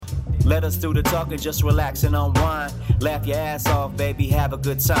Let us do the talking, just relax and unwind. Laugh your ass off, baby, have a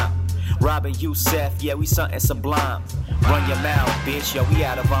good time. Robin Youssef, yeah, we something sublime. Run your mouth, bitch, yo, we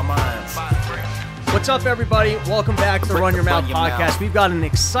out of our minds. What's up, everybody? Welcome back to the Run Your Mouth podcast. We've got an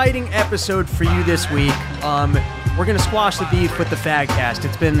exciting episode for you this week. We're going to squash the beef with the Fagcast.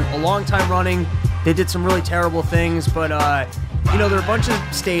 It's been a long time running. They did some really terrible things, but, they're a bunch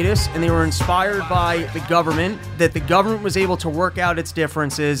of statists, and they were inspired by the government, that the government was able to work out its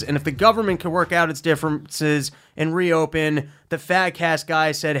differences, and if the government could work out its differences and reopen, the Fagcast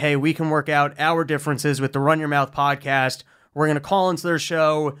guys said, hey, we can work out our differences with the Run Your Mouth podcast. We're going to call into their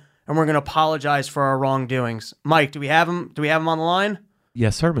show, and we're going to apologize for our wrongdoings. Mike, do we have him? Do we have him on the line?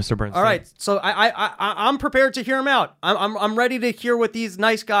 Yes, sir, Mr. Bernstein. All right, so I'm prepared to hear him out. I'm ready to hear what these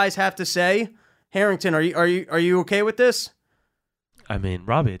nice guys have to say. Harrington, are you okay with this? I mean,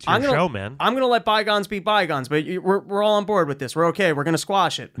 Robbie, it's your show, man. I'm gonna let bygones be bygones, but we're all on board with this. We're okay. We're gonna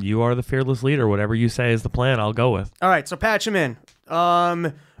squash it. You are the fearless leader. Whatever you say is the plan, I'll go with. All right, so patch him in.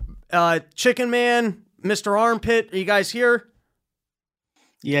 Chicken Man, Mr. Armpit, are you guys here?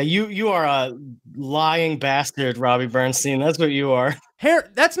 Yeah, you are a lying bastard, Robbie Bernstein. That's what you are.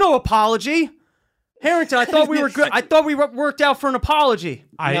 That's no apology. Harrington, I thought we were good. I thought we worked out for an apology.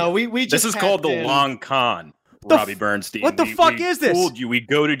 We just this is called the long con, Robbie Bernstein. What the fuck is this? We fooled you. We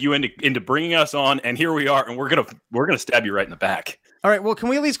goaded you into bringing us on, and here we are, and we're gonna stab you right in the back. All right, well, can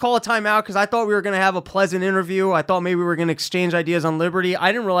we at least call a timeout? Because I thought we were going to have a pleasant interview. I thought maybe we were going to exchange ideas on liberty.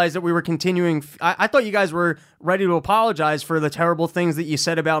 I didn't realize that we were continuing. I thought you guys were ready to apologize for the terrible things that you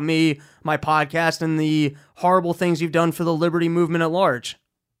said about me, my podcast, and the horrible things you've done for the liberty movement at large.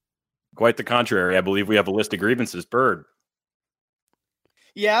 Quite the contrary. I believe we have a list of grievances. Bird.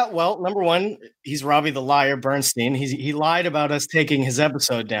 Yeah, well, number one, he's Robbie the liar Bernstein. He lied about us taking his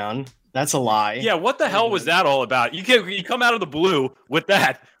episode down. That's a lie. Yeah, what the hell was that all about? You come out of the blue with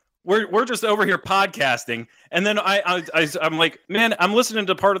that. We're just over here podcasting, and then I'm like, man, I'm listening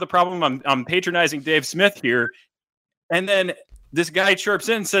to part of the problem. I'm patronizing Dave Smith here, and then this guy chirps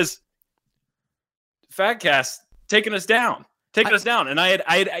in and says, "Fagcast taking us down." And I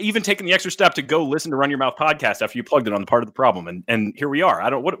had even taken the extra step to go listen to Run Your Mouth podcast after you plugged it on the part of the problem, and here we are.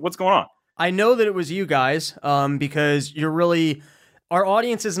 What's going on? I know that it was you guys, because you're really. Our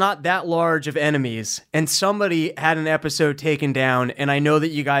audience is not that large of enemies, and somebody had an episode taken down, and I know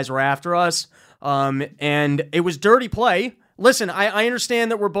that you guys were after us, and it was dirty play. Listen, I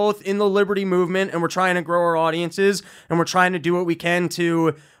understand that we're both in the liberty movement, and we're trying to grow our audiences, and we're trying to do what we can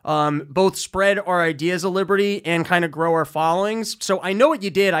to both spread our ideas of liberty and kind of grow our followings. So I know what you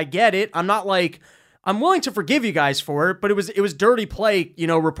did. I get it. I'm willing to forgive you guys for it, but it was dirty play,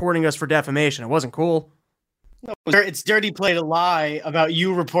 reporting us for defamation. It wasn't cool. No, it's dirty play to lie about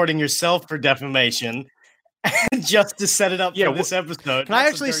you reporting yourself for defamation just to set it up for this episode. Can I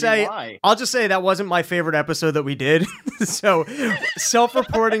actually say, lie. I'll just say that wasn't my favorite episode that we did. So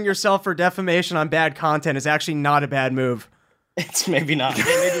self-reporting yourself for defamation on bad content is actually not a bad move. It's maybe not.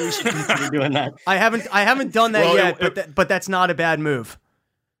 Maybe we should consider doing that. I haven't done that yet, but that's not a bad move.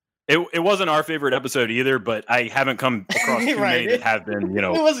 It wasn't our favorite episode either, but I haven't come across too many that have been,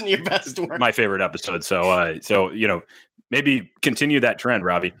 it wasn't your best work. My favorite episode. So maybe continue that trend,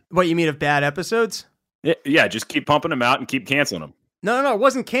 Robbie. What you mean of bad episodes? Yeah, just keep pumping them out and keep canceling them. No, it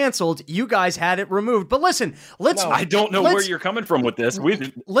wasn't canceled. You guys had it removed. But listen, I don't know where you're coming from with this.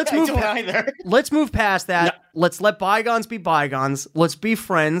 Let's move past that. No. Let's let bygones be bygones. Let's be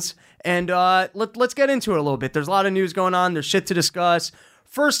friends, and let's get into it a little bit. There's a lot of news going on. There's shit to discuss.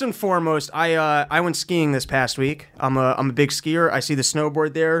 First and foremost, I went skiing this past week. I'm a big skier. I see the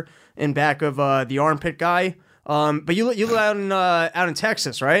snowboard there in back of the armpit guy. But you live out in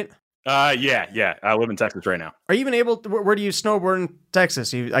Texas, right? Yeah. I live in Texas right now. Are you even able to, where do you snowboard in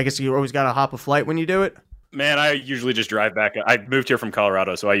Texas? I guess you always got to hop a flight when you do it? Man, I usually just drive back. I moved here from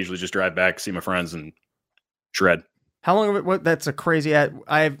Colorado, so I usually just drive back, see my friends, and shred. How long of it? That's a crazy.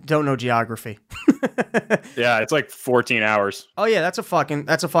 I don't know geography. Yeah, it's like 14 hours. Oh yeah, that's a fucking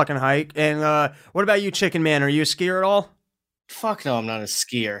hike. And what about you, Chicken Man? Are you a skier at all? Fuck no, I'm not a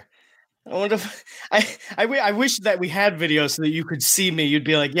skier. I wish that we had videos so that you could see me. You'd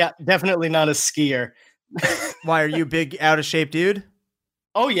be like, yeah, definitely not a skier. Why, are you a big out of shape dude?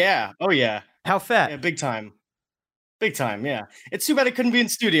 Oh yeah. How fat? Yeah, big time. Yeah, it's too bad I couldn't be in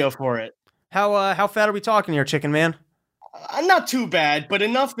studio for it. How fat are we talking here, Chicken Man? Not too bad, but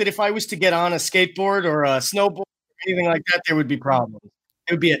enough that if I was to get on a skateboard or a snowboard or anything like that, there would be problems.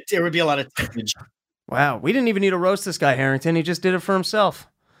 There would be a lot of damage. Wow, we didn't even need to roast this guy, Harrington. He just did it for himself.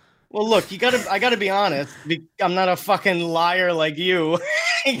 Well, look, I gotta be honest. I'm not a fucking liar like you.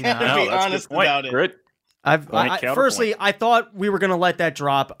 You gotta be honest about it. Firstly, I thought we were going to let that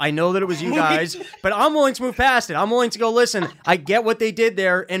drop. I know that it was you guys, but I'm willing to move past it. I'm willing to go, listen, I get what they did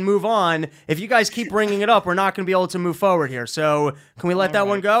there and move on. If you guys keep bringing it up, we're not going to be able to move forward here. So can we let that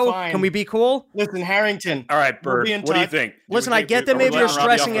one go? Fine. Can we be cool? Listen, Harrington. All right, Bird, what do you think? Listen, I get that maybe you're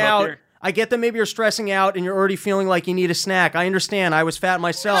stressing out. I get that maybe you're stressing out and you're already feeling like you need a snack. I understand. I was fat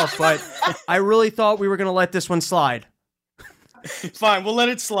myself, but I really thought we were going to let this one slide. Fine, we'll let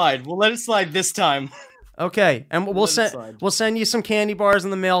it slide. We'll let it slide this time. Okay, and we'll send you some candy bars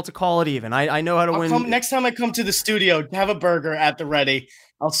in the mail to call it even. I know how to win. Next time I come to the studio, have a burger at the ready.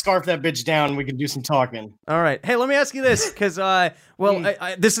 I'll scarf that bitch down and we can do some talking. All right. Hey, let me ask you this, because,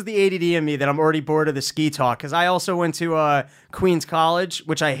 this is the ADD in me that I'm already bored of the ski talk, because I also went to Queens College,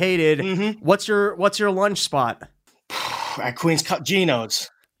 which I hated. Mm-hmm. What's your lunch spot? At Queens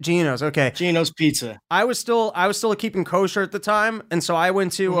Geno's. Geno's, okay. Geno's Pizza. I was still keeping kosher at the time, and so I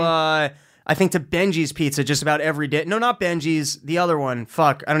went to... I think to Benji's Pizza just about every day. No, not Benji's. The other one.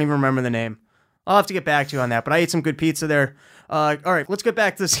 Fuck, I don't even remember the name. I'll have to get back to you on that, but I ate some good pizza there. All right, let's get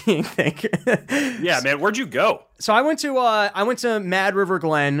back to the skiing thing. Yeah, man, where'd you go? So I went to Mad River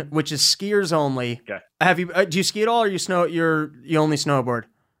Glen, which is skiers only. Okay. Have you do you ski at all, or you only snowboard?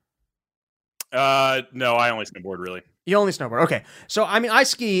 No, I only snowboard really. You only snowboard. Okay. So, I mean, I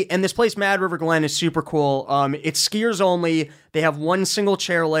ski, and this place, Mad River Glen, is super cool. It's skiers only. They have one single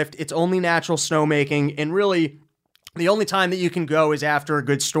chairlift. It's only natural snowmaking. And really, the only time that you can go is after a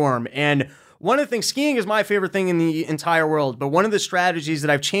good storm. And one of the things, skiing is my favorite thing in the entire world. But one of the strategies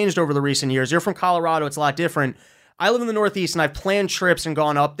that I've changed over the recent years, you're from Colorado, it's a lot different. I live in the Northeast, and I've planned trips and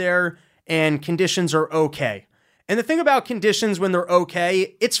gone up there, and conditions are okay. And the thing about conditions when they're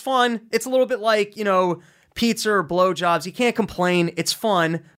okay, it's fun. It's a little bit like, pizza or blowjobs. You can't complain. It's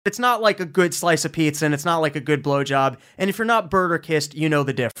fun. It's not like a good slice of pizza, and it's not like a good blowjob. And if you're not bird or kissed, you know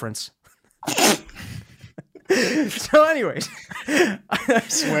the difference. So anyways. I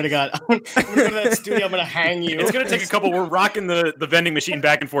swear to God. I'm going to go to that studio. I'm going to hang you. It's going to take a couple. We're rocking the vending machine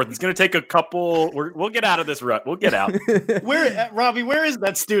back and forth. It's going to take a couple. We'll get out of this rut. We'll get out. Robbie, where is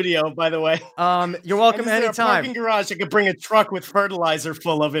that studio, by the way? You're welcome anytime. A parking garage I could bring a truck with fertilizer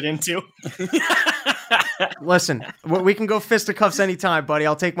full of it into. Listen, we can go fisticuffs anytime, buddy.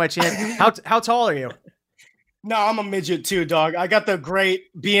 I'll take my chance. How tall are you? No, I'm a midget too, dog. I got the great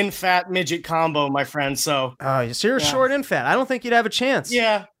being fat midget combo, my friend. So, so you're short and fat. I don't think you'd have a chance.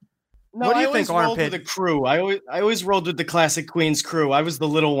 Yeah. No, what do you I always think, rolled Armpit? with the crew. I always rolled with the classic Queens crew. I was the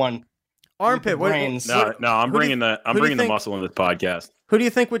little one. Armpit, No, I'm bringing the muscle in this podcast. Who do you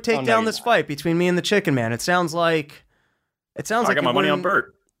think would take down this fight between me and the Chicken Man? It sounds like I got my money on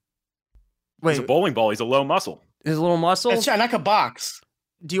Bert. Wait, he's a bowling ball. He's a low muscle. His little muscle. And I could box.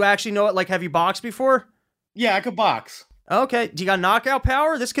 Do you actually know it? Like, have you boxed before? Yeah, I could box. Okay. Do you got knockout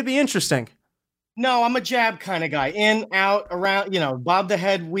power? This could be interesting. No, I'm a jab kind of guy. In, out, around. Bob the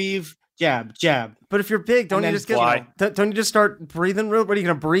head, weave, jab. But if you're big, don't you just don't you just start breathing real? What are you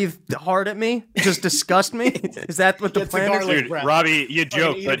gonna breathe hard at me? Just disgust me? Is that what the plan is? Dude, Robbie, you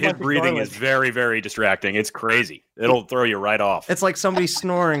joke, but his breathing is very, very distracting. It's crazy. It'll throw you right off. It's like somebody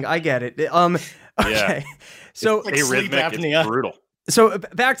snoring. I get it. Okay. Yeah. So it's like sleep apnea. It's brutal. So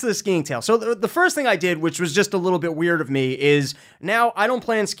back to the skiing tale. So the first thing I did, which was just a little bit weird of me, is now I don't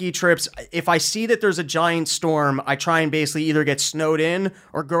plan ski trips. If I see that there's a giant storm, I try and basically either get snowed in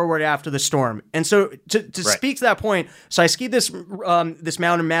or go right after the storm. And so to speak to that point, so I skied this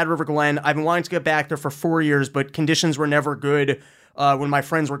mountain, Mad River Glen. I've been wanting to get back there for 4 years, but conditions were never good when my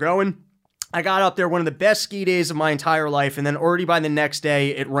friends were going. I got up there, one of the best ski days of my entire life, and then already by the next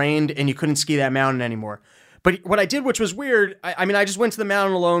day, it rained and you couldn't ski that mountain anymore. But what I did, which was weird, I just went to the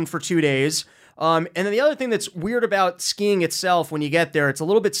mountain alone for 2 days. And then the other thing that's weird about skiing itself, when you get there, it's a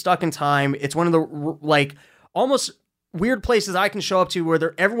little bit stuck in time. It's one of the, almost weird places I can show up to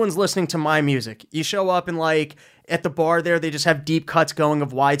where everyone's listening to my music. You show up and, at the bar there, they just have deep cuts going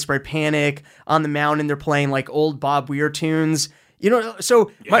of Widespread Panic. On the mountain, they're playing, old Bob Weir tunes.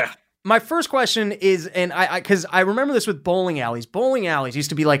 So... Yeah. My first question is, and because I remember this with bowling alleys. Bowling alleys used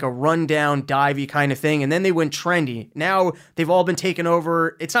to be like a rundown, divey kind of thing, and then they went trendy. Now they've all been taken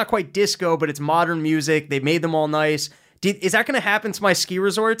over. It's not quite disco, but it's modern music. They've made them all nice. Is that going to happen to my ski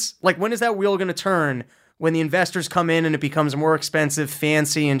resorts? When is that wheel going to turn when the investors come in and it becomes more expensive,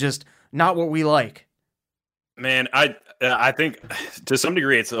 fancy, and just not what we like? Man, I think to some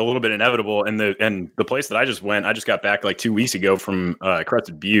degree it's a little bit inevitable. And the place that I just went, I just got back 2 weeks ago from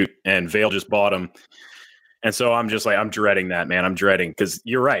Crested Butte, and Vail just bought them. And so I'm just I'm dreading that, man. I'm dreading, because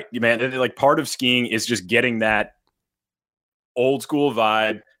you're right, man. Part of skiing is just getting that old school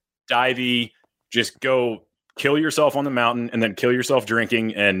vibe, divey, just go kill yourself on the mountain and then kill yourself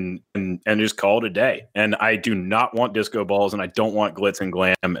drinking and just call it a day. And I do not want disco balls and I don't want glitz and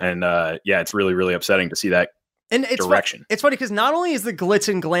glam. And it's really, really upsetting to see that and it's direction. It's funny because not only is the glitz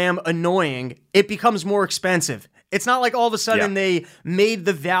and glam annoying, it becomes more expensive. It's not like all of a sudden they made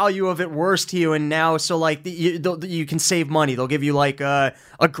the value of it worse to you, and now you can save money. They'll give you like a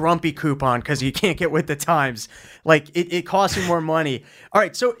grumpy coupon because you can't get with the times. Like it costs you more money. All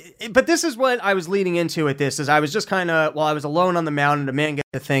right, so but this is what I was leading into with this. Is I was just kind of while I was alone on the mountain, a man got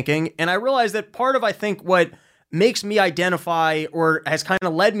to thinking, and I realized that part of I think what makes me identify or has kind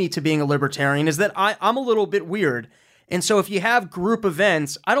of led me to being a libertarian is that I'm a little bit weird. And so if you have group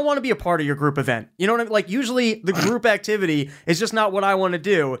events, I don't want to be a part of your group event. You know what I mean? Like usually the group activity is just not what I want to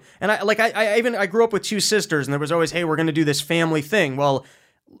do. And I grew up with two sisters and there was always, hey, we're going to do this family thing. Well,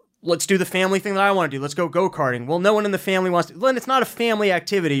 let's do the family thing that I want to do. Let's go go-karting. Well, no one in the family wants to. Then it's not a family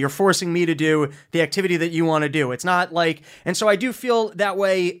activity. You're forcing me to do the activity that you want to do. It's not like, and so I do feel that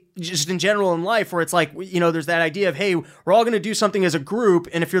way just in general in life where it's like, you know, there's that idea of, hey, we're all going to do something as a group.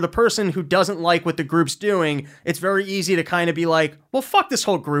 And if you're the person who doesn't like what the group's doing, it's very easy to kind of be like, well, fuck this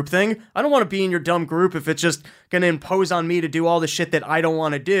whole group thing. I don't want to be in your dumb group if it's just going to impose on me to do all the shit that I don't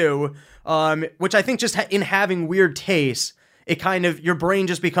want to do. Which I think just in having weird tastes, it kind of, your brain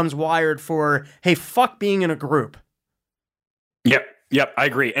just becomes wired for, hey, fuck being in a group. Yep, I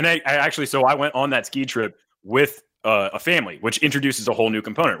agree. And I actually, so I went on that ski trip with a family, which introduces a whole new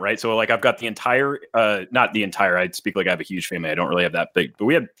component, right? So like I've got the entire, not the entire, I speak like I have a huge family. I don't really have that big, but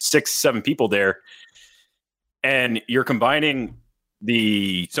we had 6-7 people there. And you're combining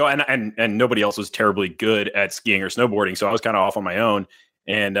and nobody else was terribly good at skiing or snowboarding. So I was kind of off on my own.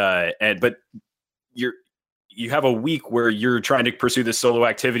 But you have a week where you're trying to pursue this solo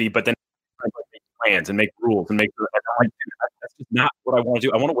activity, but then make plans and make rules and make. And I'm like, dude, that's just not what I want to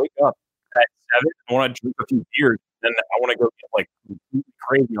do. I want to wake up at 7. I want to drink a few beers, and then I want to go get like completely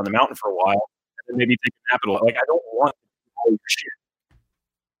crazy on the mountain for a while, and then maybe take a nap. Like I don't want to do all your shit.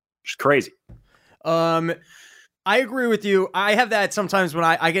 It's crazy. I agree with you. I have that sometimes when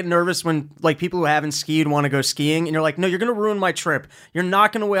I get nervous when like people who haven't skied want to go skiing and you're like, no, you're going to ruin my trip. You're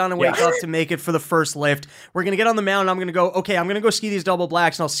not going to want to wake up to make it for the first lift. We're going to get on the mountain. I'm going to go, okay, I'm going to go ski these double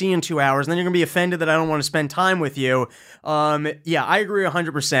blacks and I'll see you in 2 hours. And then you're going to be offended that I don't want to spend time with you. I agree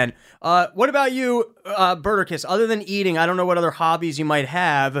 100%. What about you, Burderkiss? Other than eating, I don't know what other hobbies you might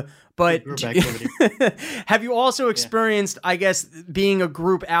have. But have you also experienced, I guess, being a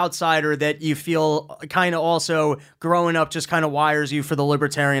group outsider that you feel kind of also growing up just kind of wires you for the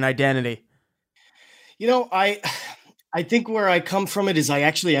libertarian identity? You know, I think where I come from it is I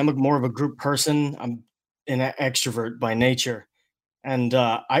actually am more of a group person. I'm an extrovert by nature. And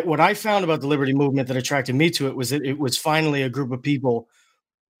what I found about the liberty movement that attracted me to it was that it was finally a group of people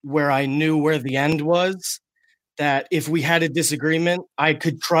where I knew where the end was. That if we had a disagreement, I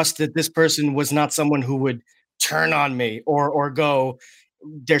could trust that this person was not someone who would turn on me or go,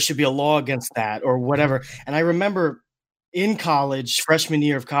 there should be a law against that or whatever. And I remember in college, freshman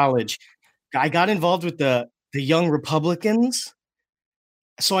year of college, I got involved with the Young Republicans.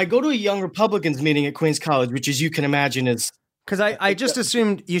 So I go to a Young Republicans meeting at Queens College, which as you can imagine is... Because I just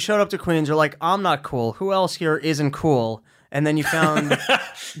assumed you showed up to Queens, you're like, I'm not cool. Who else here isn't cool? And then you found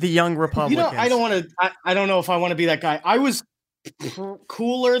the Young Republicans. You know, I don't know if I want to be that guy. I was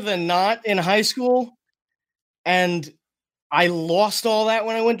cooler than not in high school. And I lost all that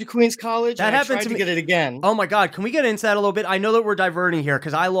when I went to Queens College. That happened to me. Get it again. Oh my God. Can we get into that a little bit? I know that we're diverting here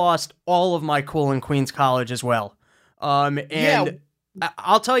because I lost all of my cool in Queens College as well.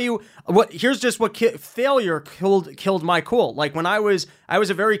 I'll tell you what. Here's just what failure killed my cool. Like when I was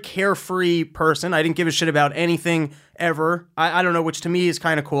a very carefree person. I didn't give a shit about anything ever. I don't know, which to me is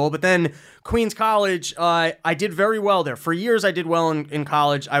kind of cool. But then Queens College, I did very well there. For years, I did well in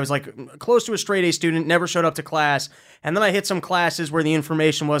college. I was like close to a straight A student. Never showed up to class. And then I hit some classes where the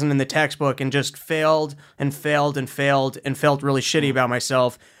information wasn't in the textbook and just failed and felt really shitty about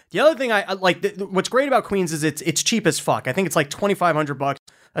myself. The other thing I like, what's great about Queens is it's cheap as fuck. I think it's like $2,500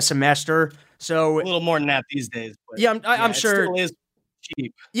 a semester. So a little more than that these days. But yeah, I'm sure it still is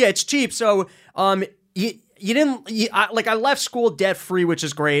cheap. Yeah, it's cheap. So I left school debt free, which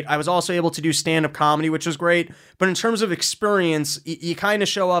is great. I was also able to do stand-up comedy, which was great. But in terms of experience, you kind of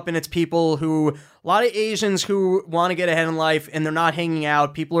show up and it's people who, a lot of Asians who want to get ahead in life and they're not hanging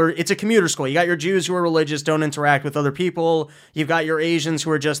out. It's a commuter school. You got your Jews who are religious, don't interact with other people. You've got your Asians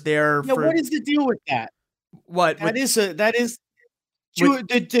who are just there. Yeah, what is the deal with that? What? There's a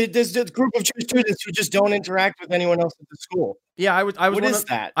group of Jewish students who just don't interact with anyone else at the school. Yeah, I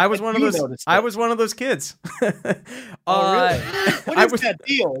was one of those kids. Oh, really? What is that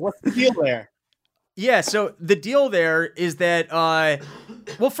deal? What's the deal there? Yeah, so the deal there is that,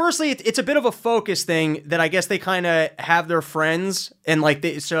 well, firstly, it's a bit of a focus thing that I guess they kind of have their friends and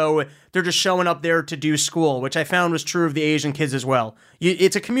so they're just showing up there to do school, which I found was true of the Asian kids as well.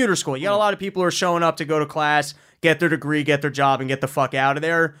 It's a commuter school. You got a lot of people who are showing up to go to class, get their degree, get their job, and get the fuck out of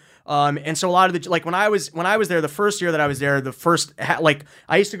there. And so a lot of when I was there, the first year that I was there,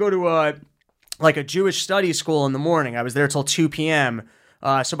 I used to go to a Jewish studies school in the morning. I was there till 2 p.m.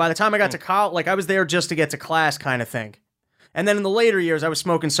 So by the time I got to college, I was there just to get to class kind of thing. And then in the later years, I was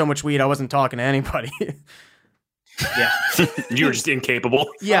smoking so much weed, I wasn't talking to anybody. Yeah. You were just incapable.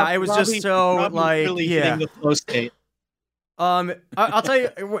 Yeah, I was just so really hitting the flow state. I'll tell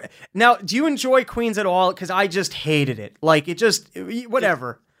you now, do you enjoy Queens at all? Because I just hated it.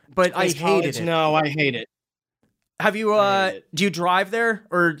 Whatever. But I hated it. No, I hate it. Have you, do you drive there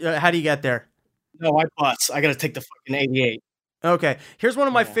or how do you get there? No, I bus. I got to take the fucking 88. Okay, here's one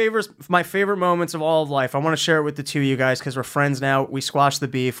of my favorite moments of all of life. I want to share it with the two of you guys because we're friends now. We squashed the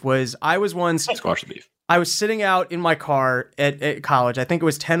beef. I was sitting out in my car at college. I think it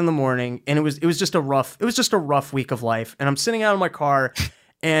was 10 in the morning, and it was just a rough week of life. And I'm sitting out in my car,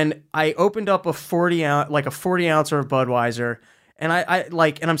 and I opened up a 40 ouncer of Budweiser, and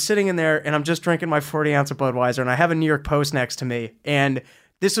I'm sitting in there, and I'm just drinking my 40 ounce of Budweiser, and I have a New York Post next to me, and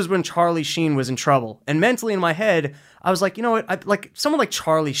this is when Charlie Sheen was in trouble. And mentally in my head, I was like, you know what? Someone like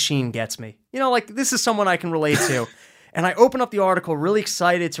Charlie Sheen gets me. This is someone I can relate to. And I opened up the article really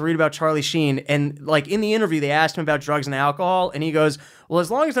excited to read about Charlie Sheen. And in the interview, they asked him about drugs and alcohol. And he goes, well, as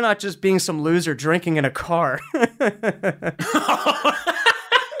long as they're not just being some loser drinking in a car.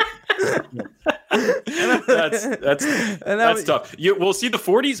 That's tough. We'll see the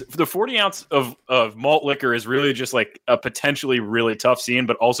 40 ounce of malt liquor is really just like a potentially really tough scene,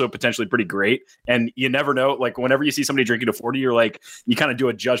 but also potentially pretty great. And you never know, whenever you see somebody drinking a 40, you're like, you kind of do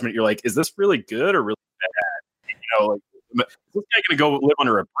a judgment. You're like, is this really good or really bad? Is this guy going to go live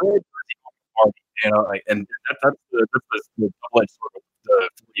under a bridge? And that's the double-edged sword of the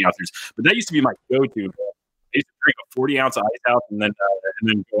 40 ounces. But that used to be my go-to. I used to drink a 40 ounce ice out and then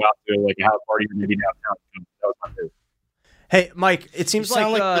go out to a house party or maybe downtown. That was my favorite. Hey, Mike, it seems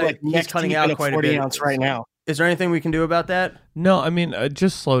like he's cutting out quite a bit. 40 ounce right now. Is there anything we can do about that? No, I mean,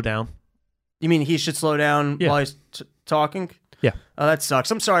 just slow down. You mean he should slow down while he's talking? Yeah. Oh, that sucks.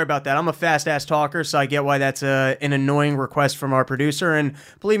 I'm sorry about that. I'm a fast-ass talker, so I get why that's an annoying request from our producer. And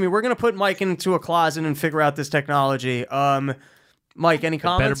believe me, we're going to put Mike into a closet and figure out this technology. Mike, any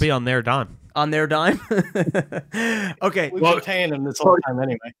comments? It better be on their dime. On their dime? Okay. We've been paying him this whole time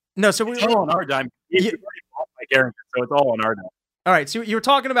anyway. No, so it's all on our dime. He's already bought my guarantee, so it's all on our dime. All right, so you were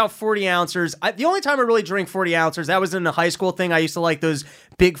talking about 40 ounces. The only time I really drink 40 ounces, that was in the high school thing. I used to like those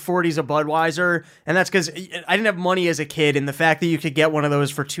big 40s of Budweiser, and that's because I didn't have money as a kid, and the fact that you could get one of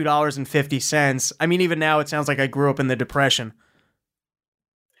those for $2.50, I mean, even now it sounds like I grew up in the Depression.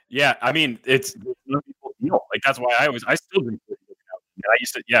 Yeah, I mean, it's people feel like that's why I still drink 40 ounces. I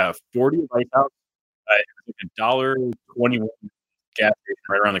used to 40 of ice out. It was like $1.21 gas station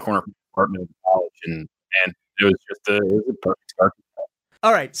right around the corner from the apartment in college, and it was just a perfect start.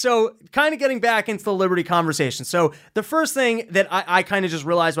 All right, so kind of getting back into the Liberty conversation. So the first thing that I kind of just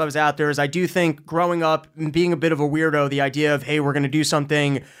realized while I was out there is I do think growing up and being a bit of a weirdo, the idea of, hey, we're going to do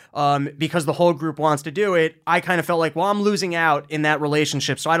something because the whole group wants to do it, I kind of felt like, well, I'm losing out in that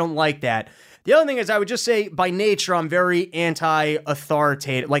relationship, so I don't like that. The other thing is I would just say by nature, I'm very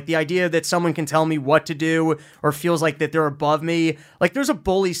anti-authoritative. Like the idea that someone can tell me what to do or feels like that they're above me. Like there's a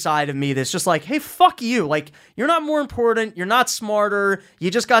bully side of me that's just like, hey, fuck you. Like you're not more important. You're not smarter. You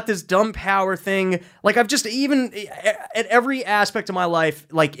just got this dumb power thing. Like I've just even at every aspect of my life,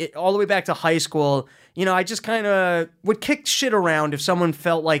 all the way back to high school, I just kind of would kick shit around if someone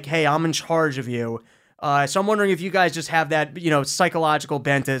felt like, hey, I'm in charge of you. So I'm wondering if you guys just have that, psychological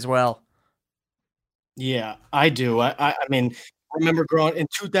bent as well. Yeah, I do. I mean, I remember growing in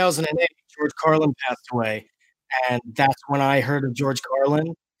 2008, George Carlin passed away. And that's when I heard of George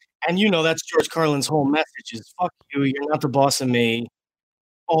Carlin. And that's George Carlin's whole message is, fuck you, you're not the boss of me,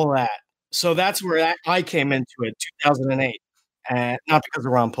 all that. So that's where I came into it, 2008. And not because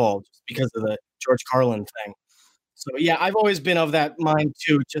of Ron Paul, just because of the George Carlin thing. So yeah, I've always been of that mind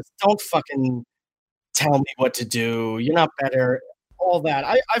too. Just don't fucking tell me what to do. You're not better. All that.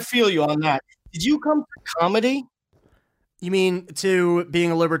 I feel you on that. Did you come to comedy? You mean to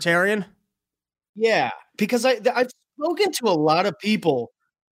being a libertarian? Yeah, because I've spoken to a lot of people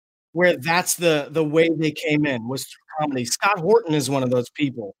where that's the way they came in was through comedy. Scott Horton is one of those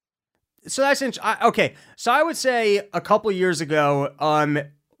people. So that's interesting. Okay, so I would say a couple years ago,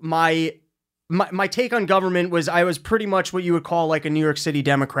 my my take on government was I was pretty much what you would call like a New York City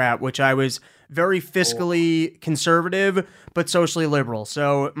Democrat, which I was very fiscally conservative, but socially liberal.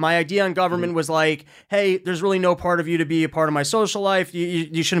 So my idea on government was like, hey, there's really no part of you to be a part of my social life.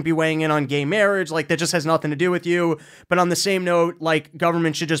 You shouldn't be weighing in on gay marriage. Like, that just has nothing to do with you. But on the same note, like,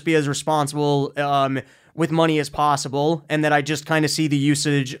 government should just be as responsible with money as possible. And that I just kind of see the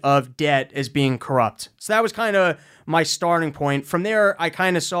usage of debt as being corrupt. So that was kind of my starting point. From there, I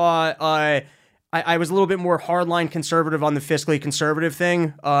kind of saw... I was a little bit more hardline conservative on the fiscally conservative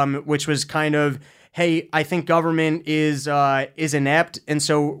thing, which was kind of, hey, I think government is inept, and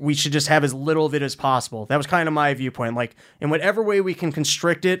so we should just have as little of it as possible. That was kind of my viewpoint. Like, in whatever way we can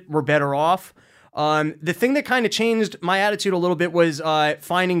constrict it, we're better off. The thing that kind of changed my attitude a little bit was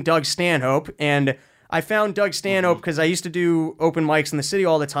finding Doug Stanhope, and I found Doug Stanhope because I used to do open mics in the city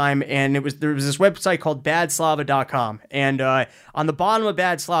all the time, and there was this website called badslava.com, and on the bottom of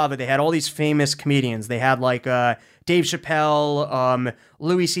Bad Slava, they had all these famous comedians. They had like Dave Chappelle,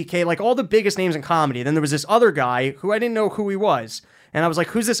 Louis C.K., like all the biggest names in comedy. Then there was this other guy who I didn't know who he was. And I was like,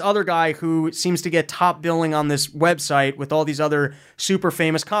 who's this other guy who seems to get top billing on this website with all these other super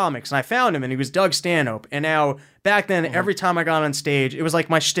famous comics? And I found him, and he was Doug Stanhope. And now, back then, every time I got on stage, it was like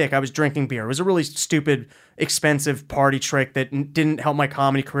my shtick. I was drinking beer. It was a really stupid, expensive party trick that didn't help my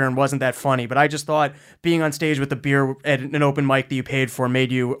comedy career and wasn't that funny. But I just thought being on stage with a beer at an open mic that you paid for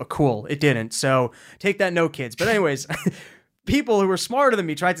made you cool. It didn't. So take that note, kids. But anyways... People who were smarter than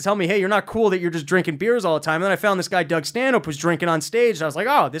me tried to tell me, hey, you're not cool that you're just drinking beers all the time. And then I found this guy, Doug Stanhope, was drinking on stage. And I was like,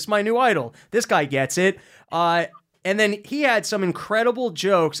 oh, this is my new idol. This guy gets it. And then he had some incredible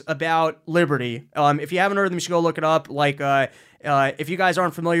jokes about liberty. If you haven't heard them, you should go look it up. Like, if you guys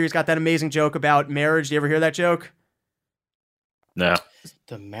aren't familiar, he's got that amazing joke about marriage. Do you ever hear that joke? No.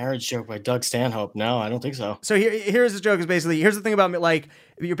 The marriage joke by Doug Stanhope. No, I don't think so. So here's the joke is basically, here's the thing about me, like,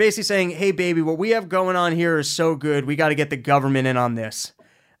 you're basically saying, hey, baby, what we have going on here is so good, we got to get the government in on this.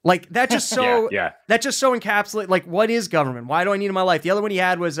 Like, that just so, that just so encapsulate, like, what is government? Why do I need it in my life? The other one he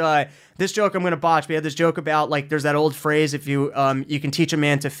had was, this joke I'm going to botch, but he had this joke about, like, there's that old phrase, if you can teach a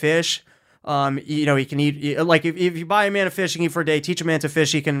man to fish, he can eat, like, if you buy a man a fish, he can eat for a day, teach a man to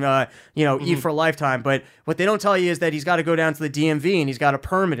fish, he can, eat for a lifetime. But what they don't tell you is that he's got to go down to the DMV and he's got a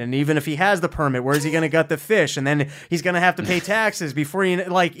permit. And even if he has the permit, where is he going to get the fish? And then he's going to have to pay taxes before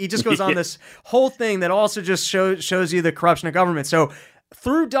he just goes on this whole thing that also just shows you the corruption of government. So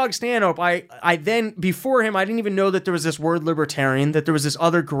through Doug Stanhope, I then, before him, I didn't even know that there was this word libertarian, that there was this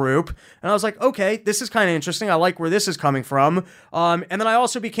other group. And I was like, okay, this is kind of interesting. I like where this is coming from. And then I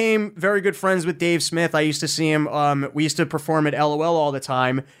also became very good friends with Dave Smith. I used to see him, we used to perform at LOL all the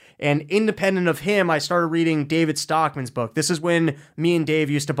time. And independent of him, I started reading David Stockman's book. This is when me and Dave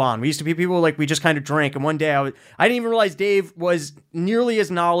used to bond. We used to be people like we just kind of drank. And one day I didn't even realize Dave was nearly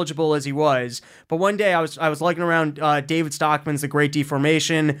as knowledgeable as he was. But one day I was looking around David Stockman's The Great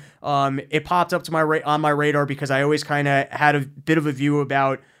Deformation. It popped up to on my radar because I always kind of had a bit of a view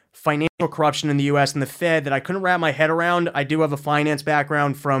about financial corruption in the U.S. and the Fed that I couldn't wrap my head around. I do have a finance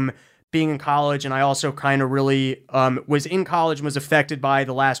background from being in college, and I also kind of really was in college and was affected by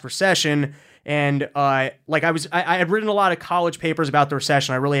the last recession. And I had written a lot of college papers about the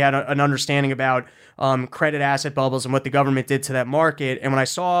recession. I really had an understanding about credit asset bubbles and what the government did to that market. And when I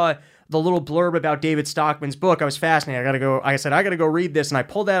saw the little blurb about David Stockman's book, I was fascinated. I got to go read this. And I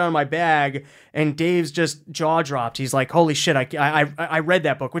pulled that out of my bag, and Dave's just jaw dropped. He's like, holy shit, I read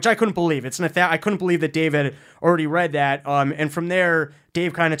that book, which I couldn't believe. I couldn't believe that Dave had already read that. And from there,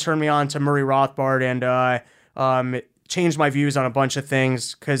 Dave kind of turned me on to Murray Rothbard and changed my views on a bunch of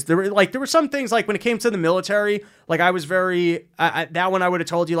things, because there were some things, like when it came to the military, like I was very that one I would have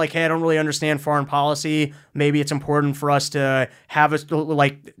told you, like, hey, I don't really understand foreign policy, maybe it's important for us to have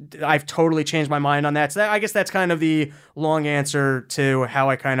I've totally changed my mind on that. So I guess that's kind of the long answer to how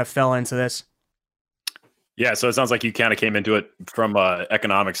I kind of fell into this. Yeah, so it sounds like you kind of came into it from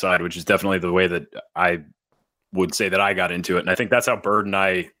economic side, which is definitely the way that I would say that I got into it, and I think that's how Bird and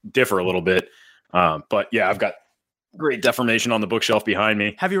I differ a little bit. But yeah, I've got Great Deformation on the bookshelf behind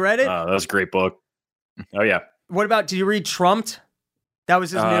me. Have you read it? That was a great book. Oh, yeah. What about, did you read Trumped? That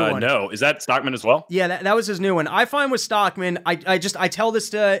was his new one. No. Is that Stockman as well? Yeah, that was his new one. I find with Stockman, I tell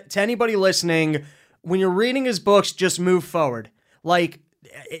this to anybody listening, when you're reading his books, just move forward. Like,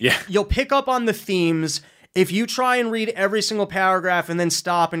 you'll pick up on the themes. If you try and read every single paragraph and then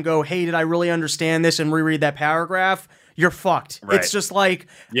stop and go, hey, did I really understand this, and reread that paragraph, you're fucked. Right. It's just like,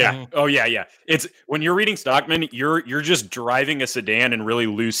 yeah. Oh yeah. It's when you're reading Stockman, you're just driving a sedan in really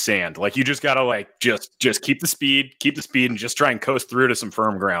loose sand. Like you just gotta like just keep the speed, and just try and coast through to some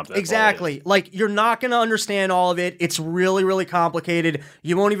firm ground. That's exactly. Like you're not going to understand all of it. It's really, really complicated.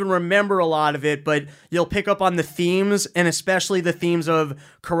 You won't even remember a lot of it, but you'll pick up on the themes, and especially the themes of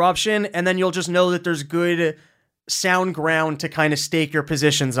corruption. And then you'll just know that there's good sound ground to kind of stake your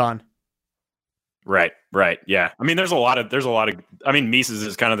positions on. Right. Yeah. I mean, there's a lot of, I mean, Mises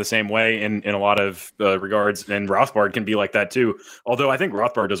is kind of the same way in a lot of regards, and Rothbard can be like that too. Although I think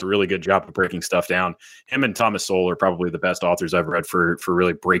Rothbard does a really good job of breaking stuff down. Him and Thomas Sowell are probably the best authors I've read for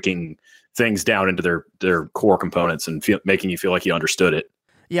really breaking things down into their core components and making you feel like you understood it.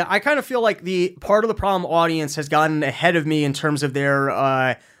 Yeah. I kind of feel like the part of the problem audience has gotten ahead of me in terms of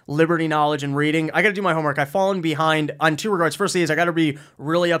their, liberty knowledge and reading. I got to do my homework. I've fallen behind on two regards. Firstly is I got to be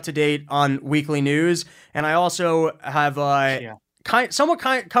really up to date on weekly news, and I also have I've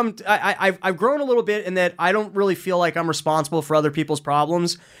grown a little bit in that I don't really feel like I'm responsible for other people's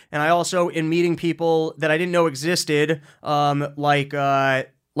problems, and I also, in meeting people that I didn't know existed, like a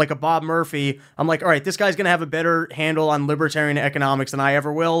Bob Murphy, I'm like, all right, this guy's going to have a better handle on libertarian economics than I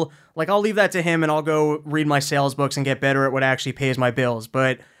ever will. Like, I'll leave that to him and I'll go read my sales books and get better at what actually pays my bills.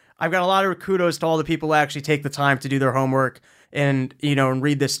 But I've got a lot of kudos to all the people who actually take the time to do their homework and, and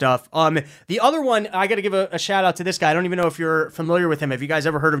read this stuff. The other one, I got to give a shout out to this guy. I don't even know if you're familiar with him. Have you guys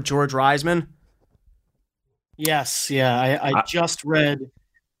ever heard of George Reisman? Yes. Yeah. I just read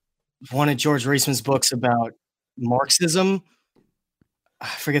one of George Reisman's books about Marxism. I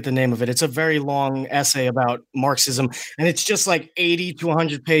forget the name of it. It's a very long essay about Marxism, and it's just like 80 to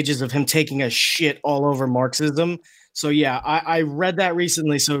 100 pages of him taking a shit all over Marxism. So yeah, I read that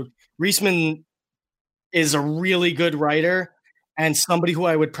recently. So Reisman is a really good writer and somebody who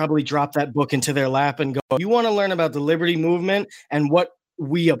I would probably drop that book into their lap and go, you want to learn about the liberty movement and what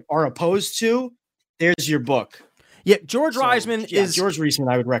we are opposed to? There's your book. Yeah, George Reisman is... George Reisman,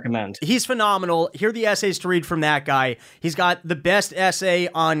 I would recommend. He's phenomenal. Here are the essays to read from that guy. He's got the best essay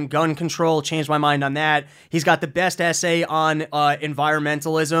on gun control, changed my mind on that. He's got the best essay on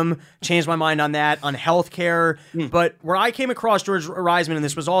environmentalism, changed my mind on that, on healthcare. But where I came across George Reisman, and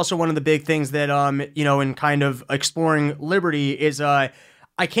this was also one of the big things that, in kind of exploring liberty, is...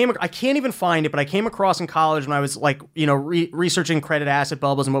 I can't even find it, but I came across in college when I was researching credit asset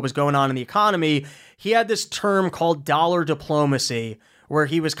bubbles and what was going on in the economy. He had this term called dollar diplomacy, where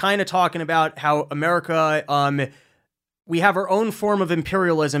he was kind of talking about how America, we have our own form of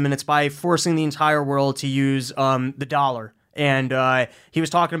imperialism, and it's by forcing the entire world to use the dollar. And he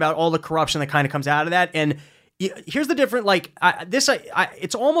was talking about all the corruption that kind of comes out of that. And here's the difference,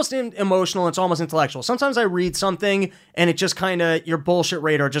 it's almost emotional, it's almost intellectual. Sometimes I read something and it just kind of, your bullshit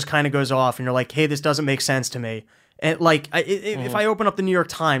radar just kind of goes off and you're like, hey, this doesn't make sense to me. And if I open up the New York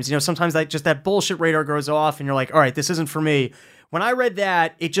Times, sometimes that bullshit radar goes off and you're like, all right, this isn't for me. When I read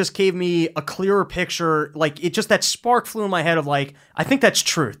that, it just gave me a clearer picture. That spark flew in my head of I think that's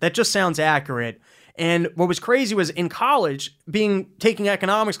truth. That just sounds accurate. And what was crazy was in college, taking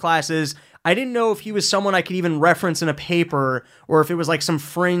economics classes, I didn't know if he was someone I could even reference in a paper or if it was like some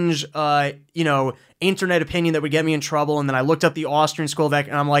fringe, internet opinion that would get me in trouble. And then I looked up the Austrian School of Ec,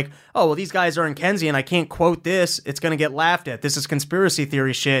 and I'm like, oh, well, these guys are in Keynesian. I can't quote this. It's going to get laughed at. This is conspiracy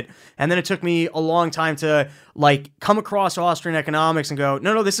theory shit. And then it took me a long time to come across Austrian economics and go,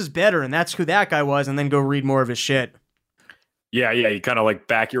 no, this is better. And that's who that guy was. And then go read more of his shit. Yeah. You kind of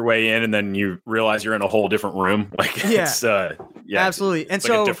back your way in and then you realize you're in a whole different room. Absolutely. It's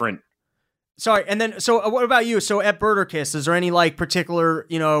a different... Sorry, and then, so what about you? So at Burderkiss, is there any particular,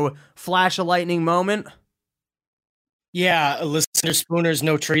 flash of lightning moment? Yeah, Lysander Spooner's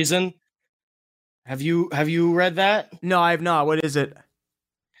No Treason. Have you read that? No, I have not. What is it?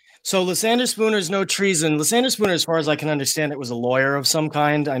 So Lysander Spooner's No Treason. Lysander Spooner, as far as I can understand it, was a lawyer of some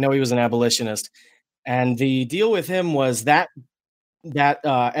kind. I know he was an abolitionist. And the deal with him was that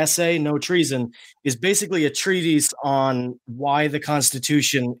essay, No Treason, is basically a treatise on why the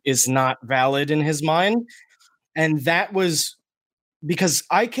Constitution is not valid in his mind. And that was because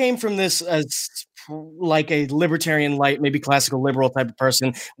I came from this as a libertarian light, maybe classical liberal type of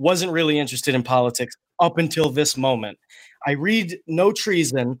person, wasn't really interested in politics up until this moment. I read No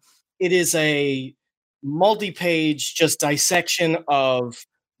Treason. It is a multi-page just dissection of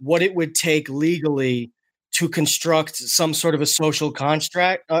what it would take legally to construct some sort of a social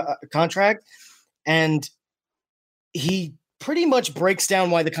contract, and he pretty much breaks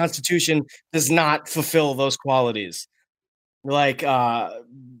down why the Constitution does not fulfill those qualities. The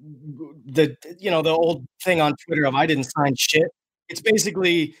old thing on Twitter of I didn't sign shit. It's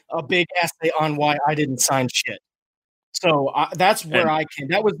basically a big essay on why I didn't sign shit. So that's where I came.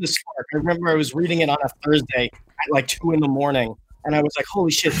 That was the spark. I remember I was reading it on a Thursday at like 2 a.m. And I was like,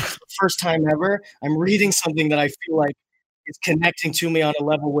 holy shit, this is the first time ever I'm reading something that I feel like is connecting to me on a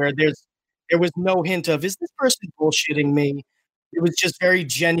level where there was no hint of, is this person bullshitting me? It was just very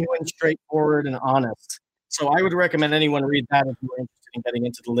genuine, straightforward, and honest. So I would recommend anyone read that if you're interested in getting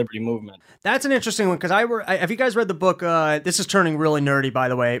into the liberty movement. That's an interesting one, because have you guys read the book, this is turning really nerdy, by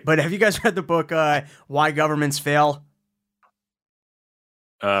the way, but have you guys read the book, Why Governments Fail?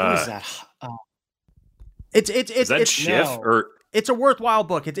 What is that? It's Schiff no. or... It's a worthwhile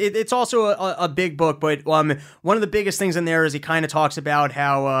book. It's also a big book, but one of the biggest things in there is he kind of talks about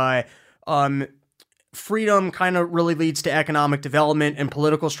how freedom kind of really leads to economic development, and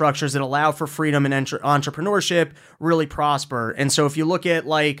political structures that allow for freedom and entrepreneurship really prosper. And so if you look at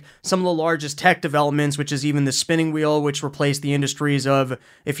like some of the largest tech developments, which is even the spinning wheel, which replaced the industries of,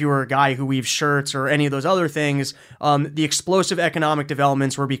 if you were a guy who weaves shirts or any of those other things, the explosive economic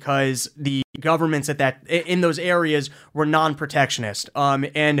developments were because the governments in those areas were non-protectionist.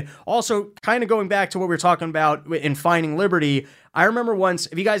 And also kind of going back to what we were talking about in Finding Liberty, I remember once,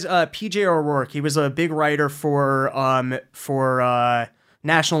 if you guys, PJ O'Rourke, he was a big writer for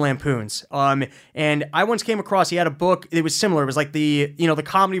National Lampoons. And I once came across, he had a book, it was similar. It was like the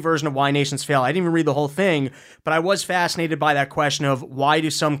comedy version of Why Nations Fail. I didn't even read the whole thing, but I was fascinated by that question of why are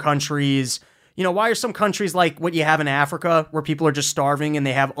some countries like what you have in Africa, where people are just starving and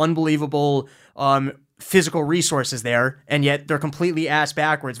they have unbelievable physical resources there, and yet they're completely ass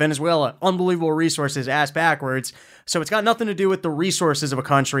backwards. Venezuela, unbelievable resources, ass backwards. So it's got nothing to do with the resources of a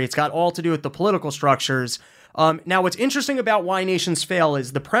country. It's got all to do with the political structures. Now, what's interesting about Why Nations Fail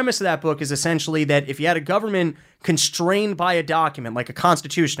is the premise of that book is essentially that if you had a government constrained by a document, like a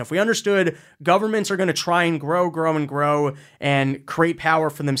constitution, if we understood governments are going to try and grow and create power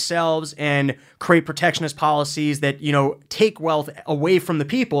for themselves and create protectionist policies that, take wealth away from the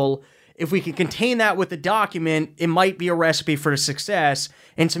people, if we can contain that with the document, it might be a recipe for success.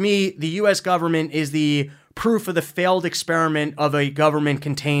 And to me, the U.S. government is the proof of the failed experiment of a government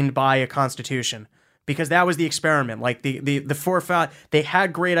contained by a constitution. Because that was the experiment. Like the forethought, they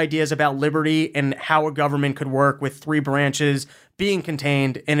had great ideas about liberty and how a government could work with three branches being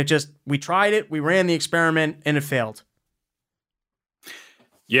contained, and we tried it, we ran the experiment, and it failed.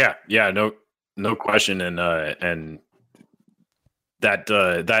 Yeah, no question, and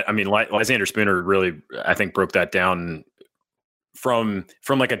that I mean, Lysander Spooner really, I think, broke that down from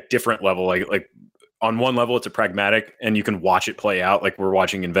like a different level, like. On one level, it's a pragmatic, and you can watch it play out like we're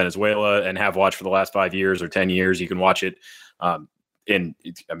watching in Venezuela and have watched for the last 5 years or 10 years. You can watch it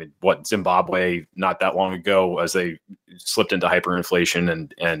Zimbabwe not that long ago, as they slipped into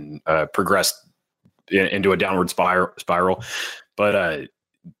hyperinflation and progressed into a downward spiral. But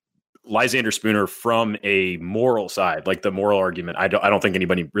Lysander Spooner, from a moral side, like the moral argument, I don't think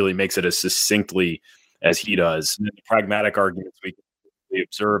anybody really makes it as succinctly as he does. And the pragmatic arguments we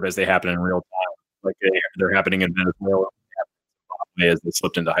observe as they happen in real time. Like they're happening in Venezuela as they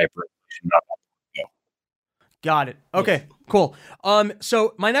slipped into hyperinflation. Got it. Okay, cool.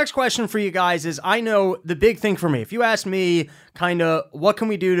 So my next question for you guys is, I know the big thing for me, if you ask me kind of what can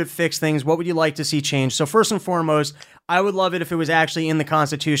we do to fix things, what would you like to see change? So first and foremost, I would love it if it was actually in the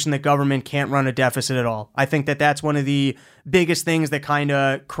Constitution that government can't run a deficit at all. I think that that's one of the biggest things that kind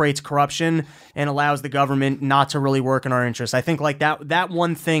of creates corruption and allows the government not to really work in our interests. I think like that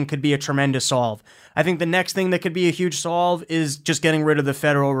one thing could be a tremendous solve. I think the next thing that could be a huge solve is just getting rid of the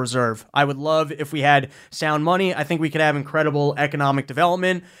Federal Reserve. I would love if we had sound money. I think we could have incredible economic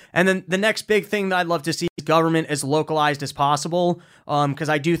development. And then the next big thing that I'd love to see is government as localized as possible, because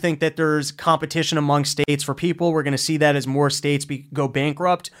I do think that there's competition among states for people. We're going to see that as more states go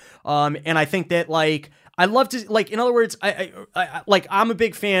bankrupt. And I think that I'd love to, in other words, I'm a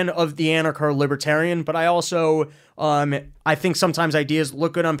big fan of the anarcho-libertarian, but I also, I think sometimes ideas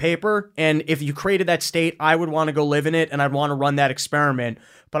look good on paper, and if you created that state, I would want to go live in it, and I'd want to run that experiment.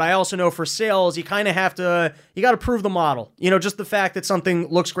 But I also know for sales, you kind of you got to prove the model. Just the fact that something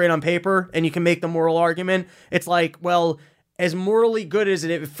looks great on paper, and you can make the moral argument, it's like, well, as morally good as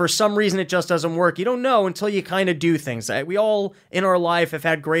it, for some reason it just doesn't work. You don't know until you kind of do things. We all in our life have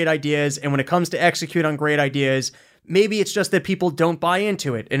had great ideas, and when it comes to execute on great ideas, maybe it's just that people don't buy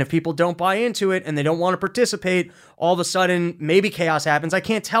into it. And if people don't buy into it and they don't want to participate, all of a sudden maybe chaos happens. I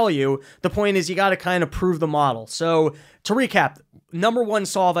can't tell you. The point is you got to kind of prove the model. So to recap, number one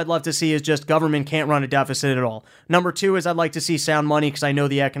solve I'd love to see is just government can't run a deficit at all. Number two is I'd like to see sound money because I know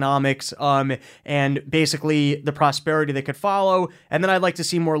the economics and basically the prosperity that could follow. And then I'd like to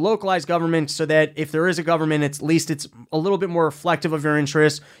see more localized government so that if there is a government, at least it's a little bit more reflective of your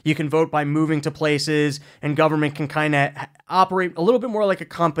interests. You can vote by moving to places, and government can kind of operate a little bit more like a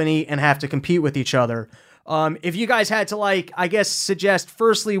company and have to compete with each other. If you guys had to, like, I guess, suggest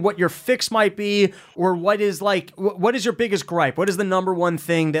firstly what your fix might be, or what is your biggest gripe? What is the number one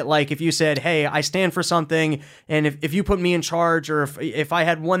thing that, like, if you said, hey, I stand for something, and if you put me in charge, or if I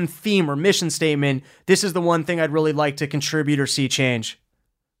had one theme or mission statement, this is the one thing I'd really like to contribute or see change?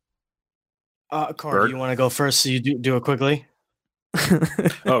 Carter, you want to go first so you do it quickly?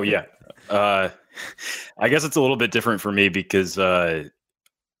 Oh, yeah. I guess it's a little bit different for me because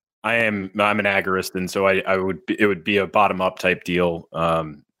I'm an agorist, and so it would be a bottom up type deal,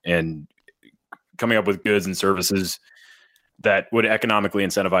 and coming up with goods and services that would economically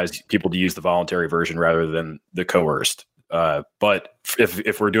incentivize people to use the voluntary version rather than the coerced. But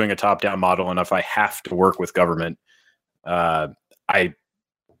if we're doing a top down model, and if I have to work with government, I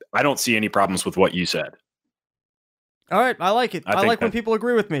don't see any problems with what you said. All right, I like it. I like when people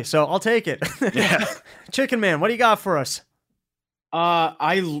agree with me, so I'll take it. Yeah. Chicken Man, what do you got for us?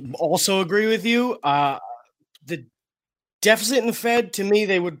 I also agree with you. The deficit in the Fed, to me,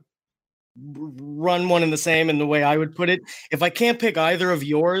 they would run one and the same in the way I would put it. If I can't pick either of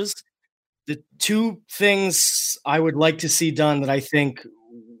yours, the two things I would like to see done that I think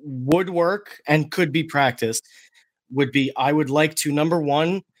would work and could be practiced would be, I would like to, number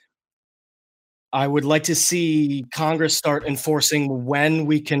one, I would like to see Congress start enforcing when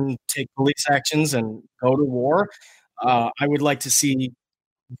we can take police actions and go to war. I would like to see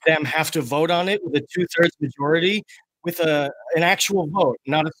them have to vote on it with a 2/3 majority, with an actual vote,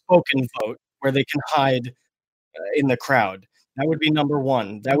 not a spoken vote where they can hide in the crowd. That would be number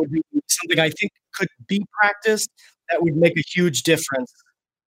one. That would be something I think could be practiced. That would make a huge difference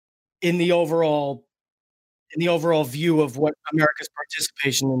in the overall view of what America's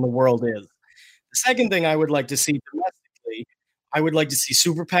participation in the world is. The second thing I would like to see domestically, I would like to see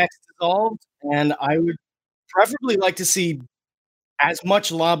super PACs dissolved, and I would preferably like to see as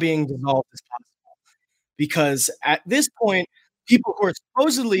much lobbying dissolved as possible. Because at this point, people who are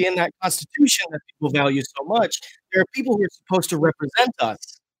supposedly in that Constitution that people value so much, there are people who are supposed to represent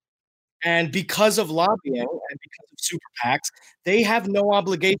us. And because of lobbying and because of super PACs, they have no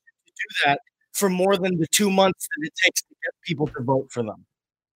obligation to do that for more than the 2 months that it takes to get people to vote for them.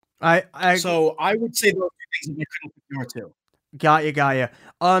 So I would say those two things if I couldn't pick your two. Got you.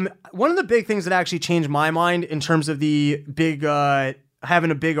 One of the big things that actually changed my mind in terms of the big,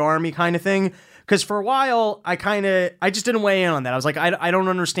 having a big army kind of thing, because for a while I just didn't weigh in on that. I was like, I don't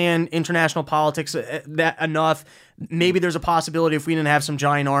understand international politics that enough. Maybe there's a possibility if we didn't have some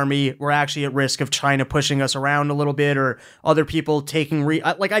giant army, we're actually at risk of China pushing us around a little bit, or other people taking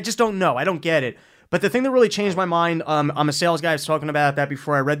I just don't know. I don't get it. But the thing that really changed my mind, I'm a sales guy. I was talking about that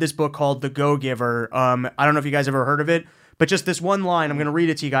before. I read this book called The Go-Giver. I don't know if you guys ever heard of it, but just this one line, I'm going to read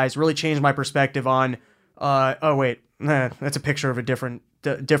it to you guys, really changed my perspective on, that's a picture of a different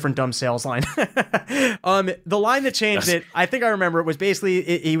dumb sales line. The line that changed it, I think I remember it, was basically,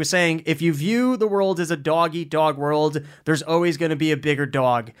 he was saying, if you view the world as a dog-eat-dog world, there's always going to be a bigger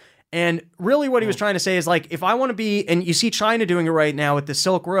dog. And really what he was trying to say is, like, if I want to be, and you see China doing it right now with the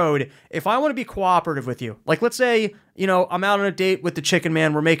Silk Road, if I want to be cooperative with you, like, let's say, I'm out on a date with the Chicken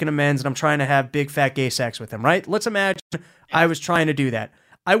Man, we're making amends, and I'm trying to have big fat gay sex with him, right? Let's imagine I was trying to do that.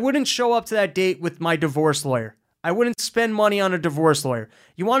 I wouldn't show up to that date with my divorce lawyer. I wouldn't spend money on a divorce lawyer.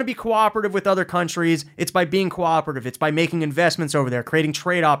 You want to be cooperative with other countries, it's by being cooperative. It's by making investments over there, creating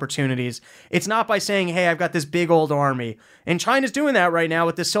trade opportunities. It's not by saying, hey, I've got this big old army. And China's doing that right now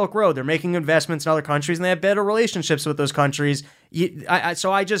with the Silk Road. They're making investments in other countries, and they have better relationships with those countries.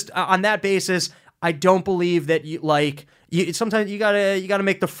 So I just, on that basis, I don't believe that sometimes you gotta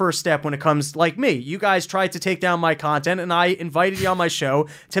make the first step when it comes, like me. You guys tried to take down my content, and I invited you on my show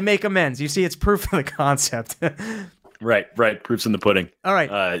to make amends. You see, it's proof of the concept. Right. Proof's in the pudding. All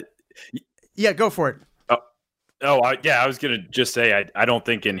right. Yeah, go for it. I was gonna just say I don't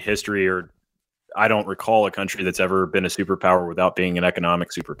think in history, or I don't recall a country that's ever been a superpower without being an economic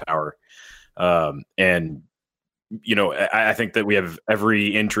superpower. And I think that we have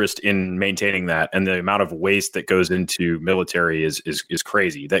every interest in maintaining that, and the amount of waste that goes into military is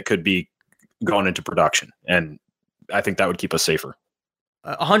crazy. That could be gone into production, and I think that would keep us safer.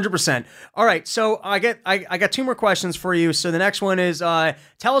 100%. All right, so I got two more questions for you. So the next one is,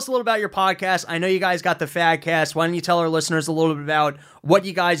 tell us a little about your podcast. I know you guys got the Fadcast. Why don't you tell our listeners a little bit about what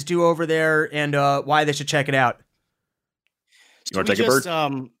you guys do over there and why they should check it out? You want to take a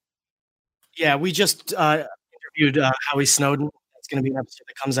bird? Yeah, we just interviewed Howie Snowden. That's going to be an episode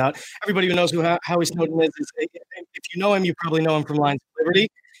that comes out. Everybody who knows who Howie Snowden is, if you know him, you probably know him from Lines of Liberty.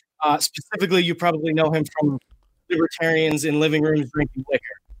 Specifically, you probably know him from libertarians in living rooms drinking liquor,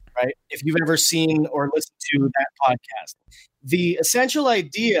 right? If you've ever seen or listened to that podcast. The essential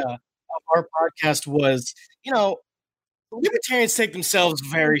idea of our podcast was, libertarians take themselves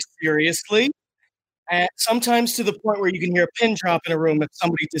very seriously, and sometimes to the point where you can hear a pin drop in a room if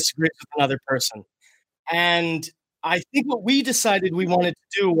somebody disagrees with another person. And I think what we decided we wanted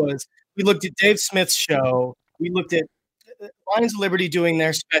to do was we looked at Dave Smith's show. We looked at Lions of Liberty doing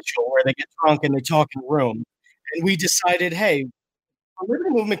their special where they get drunk and they talk in a room. And we decided, hey, the Liberty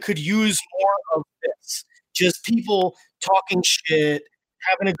Movement could use more of this. Just people talking shit,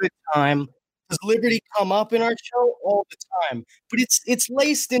 having a good time. Does Liberty come up in our show all the time? But it's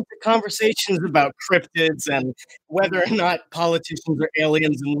laced into conversations about cryptids and whether or not politicians are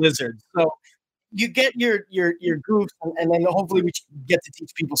aliens and lizards. So you get your goofs, and then hopefully we get to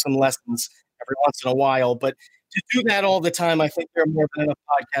teach people some lessons every once in a while. But to do that all the time, I think there are more than enough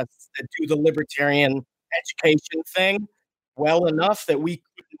podcasts that do the libertarian education thing well enough that we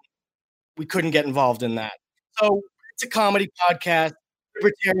couldn't get involved in that. So it's a comedy podcast,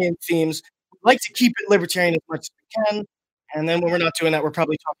 libertarian themes. We like to keep it libertarian as much as we can. And then when we're not doing that, we're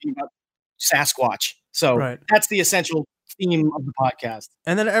probably talking about Sasquatch. So That's the essential theme of the podcast.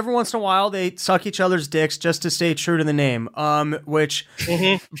 And then every once in a while, they suck each other's dicks just to stay true to the name, which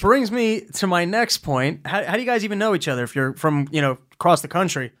brings me to my next point. How do you guys even know each other if you're from, across the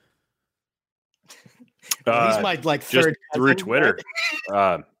country? He's my third through Twitter.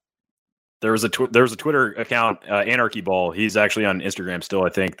 There was a Twitter account, Anarchy Ball. He's actually on Instagram still, I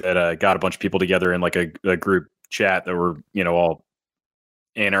think, that got a bunch of people together in like a group chat that were, all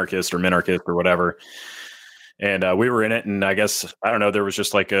anarchist or minarchist or whatever. And we were in it, and I guess, I don't know, there was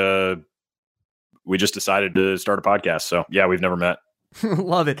just we just decided to start a podcast. So yeah, we've never met.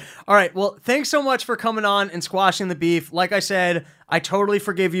 Love it. All right. Well, thanks so much for coming on and squashing the beef. Like I said, I totally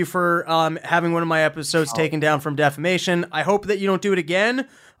forgive you for having one of my episodes taken down from defamation. I hope that you don't do it again.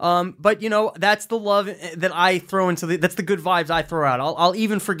 But that's the love that I throw into that's the good vibes I throw out. I'll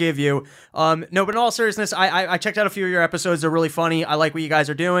even forgive you. No, but in all seriousness, I checked out a few of your episodes. They're really funny. I like what you guys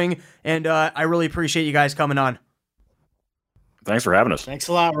are doing, and I really appreciate you guys coming on. Thanks for having us. Thanks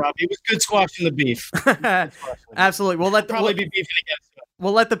a lot, Rob. It was good squashing the beef. Absolutely. We'll probably be beefing against it.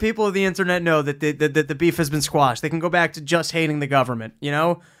 We'll let the people of the internet know that the beef has been squashed. They can go back to just hating the government,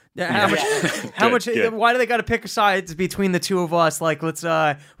 How much? Good. Why do they got to pick sides between the two of us? Like, let's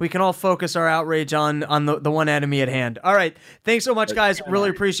we can all focus our outrage on the one enemy at hand. All right, thanks so much, guys. Really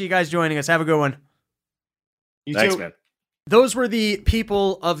appreciate you guys joining us. Have a good one. Thanks, man. Those were the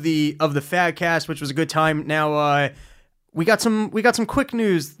people of the Fadcast, which was a good time. Now we got some quick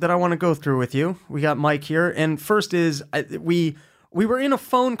news that I want to go through with you. We got Mike here, and first is we were in a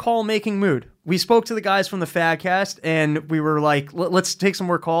phone call making mood. We spoke to the guys from the Fadcast, and we were like, let's take some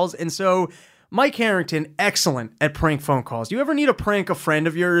more calls. And so Mike Harrington, excellent at prank phone calls. Do you ever need to prank a friend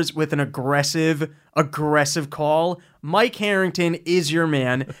of yours with an aggressive call? Mike Harrington is your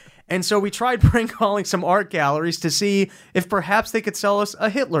man. And so we tried prank calling some art galleries to see if perhaps they could sell us a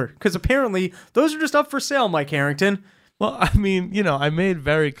Hitler, because apparently those are just up for sale, Mike Harrington. Well, I mean, I made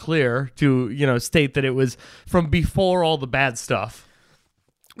very clear to, state that it was from before all the bad stuff.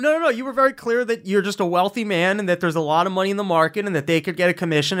 No. You were very clear that you're just a wealthy man and that there's a lot of money in the market and that they could get a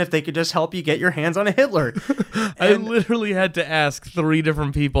commission if they could just help you get your hands on a Hitler. I literally had to ask 3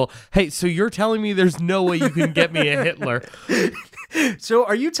 different people, hey, so you're telling me there's no way you can get me a Hitler? So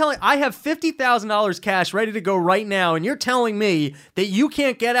are you telling, I have $50,000 cash ready to go right now, and you're telling me that you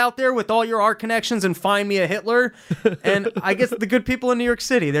can't get out there with all your art connections and find me a Hitler? And I guess the good people in New York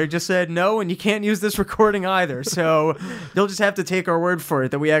City, they just said no, and you can't use this recording either. So they'll just have to take our word for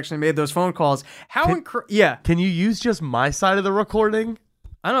it that we actually made those phone calls. Can you use just my side of the recording?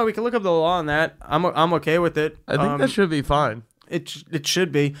 I don't know. We can look up the law on that. I'm okay with it. I think that should be fine. It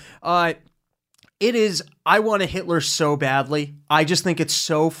should be. It is, I want a Hitler so badly. I just think it's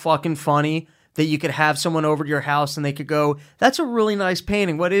so fucking funny that you could have someone over to your house and they could go, that's a really nice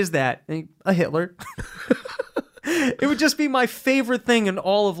painting. What is that? A Hitler. It would just be my favorite thing in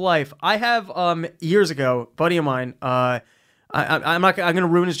all of life. I have, years ago, a buddy of mine, I'm going to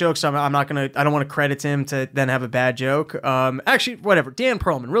ruin his joke, so I don't want to credit him to then have a bad joke. Actually, whatever. Dan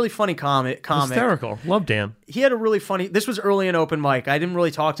Perlman, really funny comic. Hysterical. Love Dan. He had a really funny, this was early in open mic. I didn't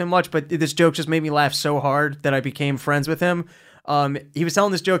really talk to him much, but this joke just made me laugh so hard that I became friends with him. He was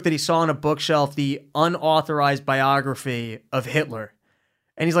telling this joke that he saw on a bookshelf the unauthorized biography of Hitler.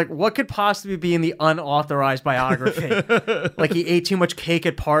 And he's like, what could possibly be in the unauthorized biography? Like he ate too much cake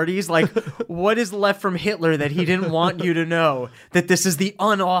at parties? Like, what is left from Hitler that he didn't want you to know that this is the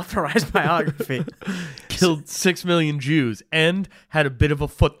unauthorized biography? Killed 6 million Jews and had a bit of a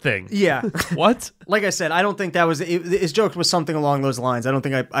foot thing. Yeah. What? Like I said, I don't think that was... his joke was something along those lines. I don't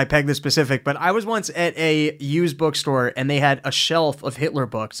think I pegged this specific, but I was once at a used bookstore and they had a shelf of Hitler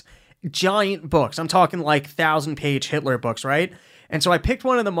books. Giant books. I'm talking like 1,000-page Hitler books, right? And so I picked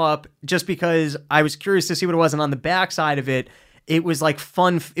one of them up just because I was curious to see what it was. And on the back side of it, it was like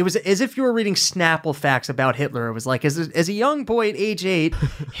fun. It was as if you were reading Snapple facts about Hitler. It was like, as a young boy at age 8,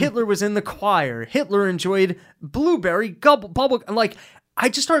 Hitler was in the choir. Hitler enjoyed blueberry bubble. I'm like, I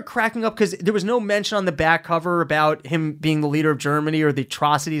just started cracking up because there was no mention on the back cover about him being the leader of Germany or the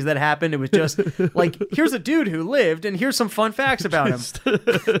atrocities that happened. It was just like, here's a dude who lived and here's some fun facts about him.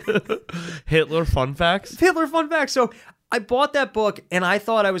 Hitler fun facts? Hitler fun facts. So I bought that book and I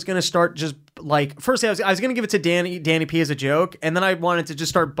thought I was going to start just like, first I was going to give it to Danny P as a joke. And then I wanted to just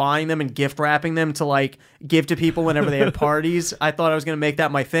start buying them and gift wrapping them to like give to people whenever they had parties. I thought I was going to make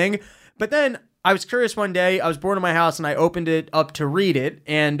that my thing. But then I was curious one day, I was bored in my house and I opened it up to read it.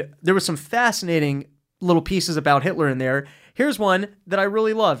 And there was some fascinating little pieces about Hitler in there. Here's one that I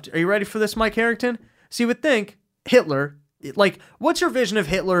really loved. Are you ready for this, Mike Harrington? So you would think Hitler, like, what's your vision of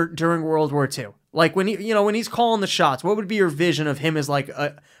Hitler during World War II? Like when when he's calling the shots, what would be your vision of him as like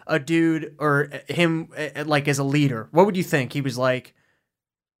a dude or him like as a leader? What would you think he was like?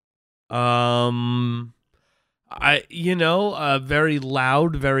 A very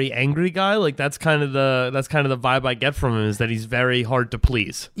loud, very angry guy. Like that's kind of the vibe I get from him, is that he's very hard to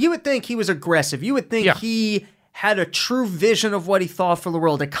please. You would think he was aggressive. You would think he had a true vision of what he thought for the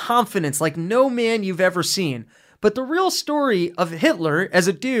world, a confidence like no man you've ever seen. But the real story of Hitler as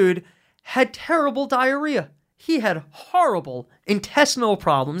a dude had terrible diarrhea. He had horrible intestinal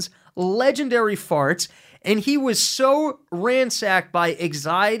problems, legendary farts, and he was so ransacked by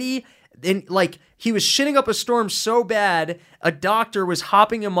anxiety and like he was shitting up a storm so bad, a doctor was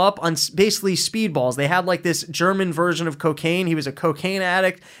hopping him up on basically speedballs. They had like this German version of cocaine. He was a cocaine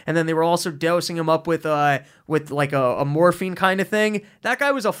addict, and then they were also dosing him up with like a morphine kind of thing. That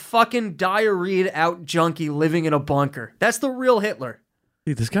guy was a fucking diarrheaed out junkie living in a bunker. That's the real Hitler.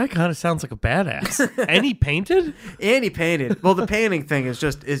 Dude, this guy kind of sounds like a badass. And he painted? And he painted. Well, the painting thing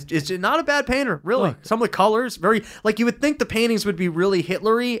is not a bad painter, really. Look. Some of the colors, very, like you would think the paintings would be really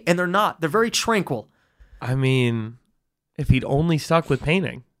Hitlery, and they're not. They're very tranquil. I mean, if he'd only stuck with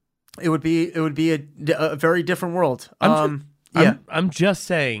painting, it would be a very different world. I'm just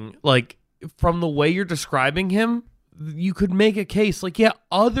saying, like, from the way you're describing him, you could make a case like, yeah,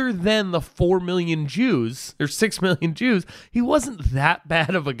 other than the 4 million Jews, there's 6 million Jews, he wasn't that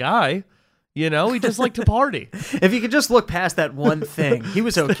bad of a guy. You know, he just liked to party. If you could just look past that one thing, he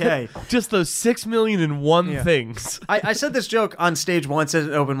was okay. Just those 6 million and one things. I said this joke on stage once at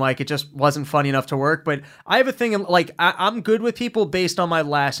an open mic. It just wasn't funny enough to work. But I have a thing, like, I'm good with people based on my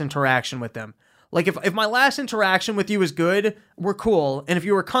last interaction with them. Like, if my last interaction with you is good, we're cool. And if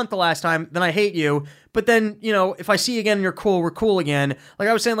you were a cunt the last time, then I hate you. But then, you know, if I see you again and you're cool, we're cool again. Like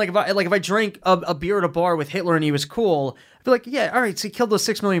I was saying, if I drank a beer at a bar with Hitler and he was cool, I'd be like, yeah, all right, so he killed those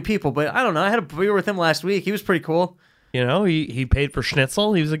 6 million people. But I don't know, I had a beer with him last week. He was pretty cool. You know, he paid for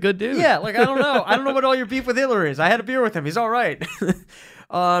schnitzel. He was a good dude. Yeah, like, I don't know. I don't know what all your beef with Hitler is. I had a beer with him. He's all right.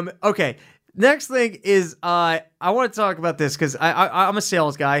 Okay. Next thing is, I want to talk about this because I'm a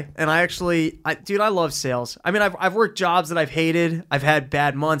sales guy, and I love sales. I mean, I've worked jobs that I've hated. I've had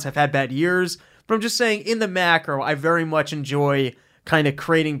bad months. I've had bad years. But I'm just saying, in the macro, I very much enjoy kind of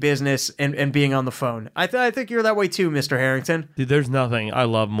creating business and being on the phone. I think you're that way too, Mr. Harrington. Dude, there's nothing I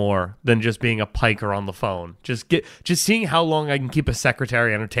love more than just being a piker on the phone. Just seeing how long I can keep a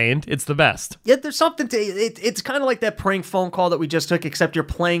secretary entertained. It's the best. Yeah, there's something to it. It's kind of like that prank phone call that we just took, except you're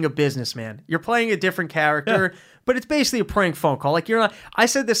playing a businessman. You're playing a different character, but it's basically a prank phone call. Like, you're not. I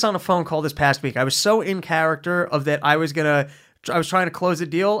said this on a phone call this past week. I was so in character of that I was trying to close a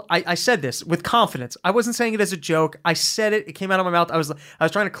deal. I said this with confidence. I wasn't saying it as a joke. I said it. It came out of my mouth. I was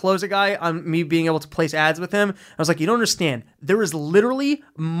trying to close a guy on me being able to place ads with him. I was like, you don't understand. There is literally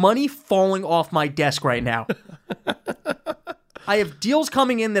money falling off my desk right now. I have deals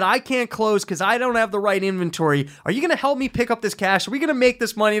coming in that I can't close because I don't have the right inventory. Are you going to help me pick up this cash? Are we going to make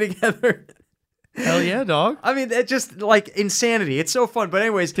this money together? Hell yeah, dog. I mean, it's just like insanity. It's so fun. But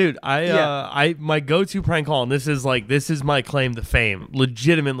anyways, dude, my go-to prank call, and this is my claim to fame.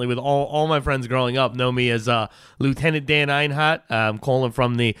 Legitimately, with all my friends growing up know me as Lieutenant Dan Einhart. I'm calling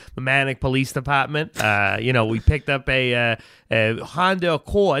from the Manic Police Department. We picked up a Honda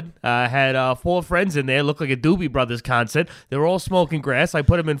Accord. Had 4 friends in there. Looked like a Doobie Brothers concert. They were all smoking grass. I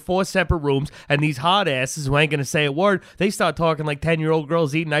put them in 4 separate rooms, and these hard asses who ain't going to say a word, they start talking like 10-year-old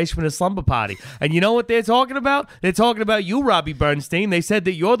girls eating ice cream at a slumber party. And you know what they're talking about? They're talking about you, Robbie Bernstein. They said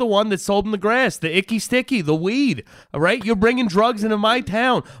that you're the one that sold them the grass, the icky sticky, the weed. All right? You're bringing drugs into my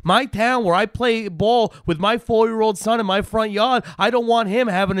town where I play ball with my 4-year-old son in my front yard. I don't want him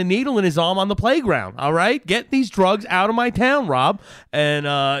having a needle in his arm on the playground. All right? Get these drugs out of my town, Rob. And,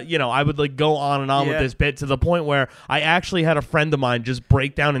 I would like go on and on with this bit to the point where I actually had a friend of mine just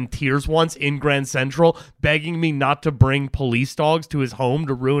break down in tears once in Grand Central, begging me not to bring police dogs to his home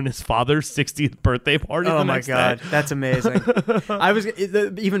to ruin his father's 60th birthday party. Oh my God, that's amazing.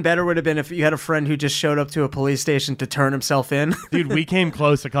 Even better would have been if you had a friend who just showed up to a police station to turn himself in. Dude, we came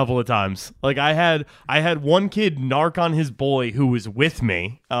close a couple of times. Like I had one kid narc on his boy who was with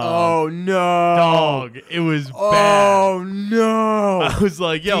me. Oh no, dog! It was bad. Oh no! I was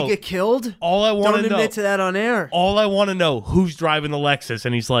like, yo, did he get killed? All I want to know. Don't admit to that on air. All I want to know, who's driving the Lexus?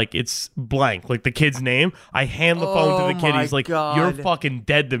 And he's like, it's blank, like the kid's name. I hand the phone to the kid. He's like, God. You're fucking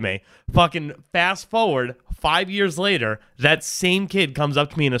dead to me. Fucking fast forward 5 years later, that same kid comes up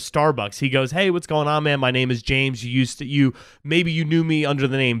to me in a Starbucks. He goes, hey, what's going on, man? My name is James. Maybe you knew me under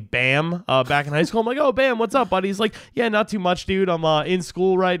the name Bam back in high school. I'm like, oh, Bam, what's up, buddy? He's like, yeah, not too much, dude. I'm in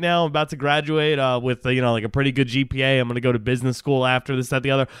school right now. I'm about to graduate with, like a pretty good GPA. I'm going to go to business school after this, that,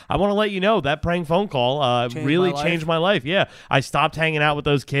 the other. I want to let you know that prank phone call really changed my life. Yeah, I stopped hanging out with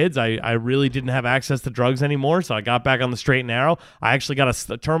those kids. I really didn't have access to drugs anymore, so I got back on the straight and narrow. I actually got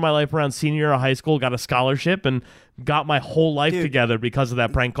to turn my life around senior year of high school, got a scholarship, and got my whole life together because of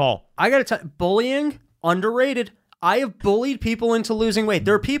that prank call. I got to tell you, bullying, underrated. I have bullied people into losing weight.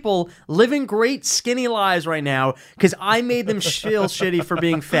 There are people living great skinny lives right now because I made them feel shitty for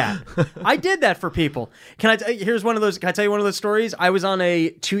being fat. I did that for people. Here's one of those. Can I tell you one of those stories? I was on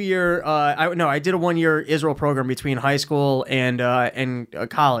a 2-year. I did a 1-year Israel program between high school and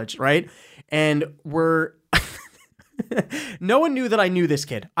college, right? And no one knew that I knew this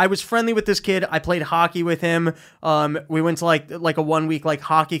kid. I was friendly with this kid. I played hockey with him. We went to like a 1-week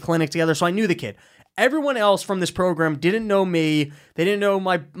hockey clinic together, so I knew the kid. Everyone else from this program didn't know me. They didn't know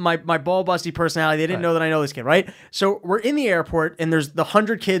my ball busty personality. They didn't know that I know this kid, right? So we're in the airport, and there's the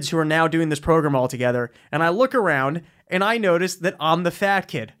 100 kids who are now doing this program all together. And I look around, and I notice that I'm the fat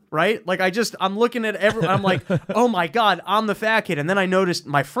kid, right? Like I'm looking at everyone. I'm like, oh my God, I'm the fat kid. And then I noticed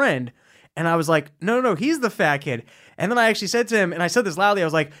my friend, and I was like, no, he's the fat kid. And then I actually said to him, and I said this loudly, I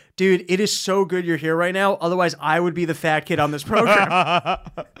was like, dude, it is so good you're here right now. Otherwise, I would be the fat kid on this program.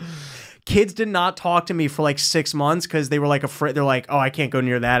 Kids did not talk to me for 6 months because they were afraid. They're like, oh, I can't go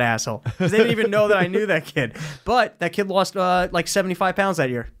near that asshole. Because they didn't even know that I knew that kid. But that kid lost 75 pounds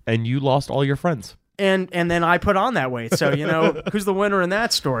that year. And you lost all your friends. And then I put on that weight. So, who's the winner in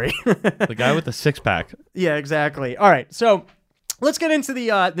that story? The guy with the 6-pack. Yeah, exactly. All right. So let's get into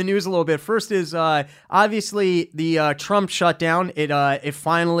the news a little bit. First is obviously the Trump shutdown. It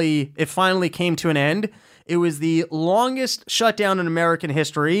finally came to an end. It was the longest shutdown in American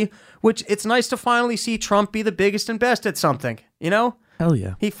history, which it's nice to finally see Trump be the biggest and best at something, Hell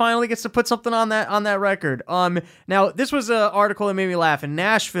yeah. He finally gets to put something on that record. Now this was an article that made me laugh. In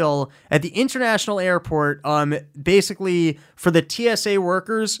Nashville, at the international airport, basically for the TSA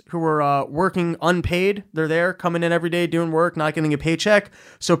workers who were working unpaid, they're there coming in every day doing work, not getting a paycheck.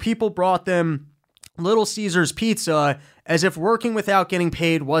 So people brought them Little Caesars pizza as if working without getting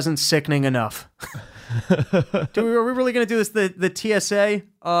paid wasn't sickening enough. Are we really going to do this, the TSA?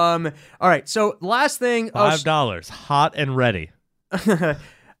 All right, so last thing. $5, hot and ready.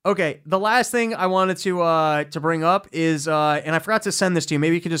 Okay, the last thing I wanted to bring up is, and I forgot to send this to you.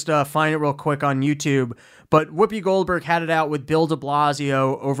 Maybe you could just find it real quick on YouTube. But Whoopi Goldberg had it out with Bill de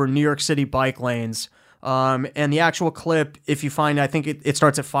Blasio over New York City bike lanes. And the actual clip, if you find, I think it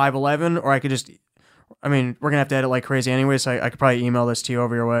starts at 5:11, or I could just, we're going to have to edit like crazy anyway, so I could probably email this to you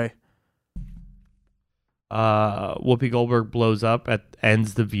over your way. Whoopi Goldberg blows up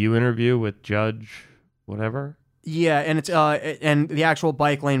ends the View interview with Judge whatever. Yeah, and it's and the actual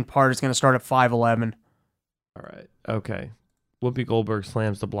bike lane part is going to start at 5:11. All right. Okay. Whoopi Goldberg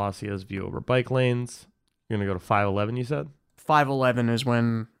slams de Blasio's View over bike lanes. You're going to go to 5:11, you said? 5:11 is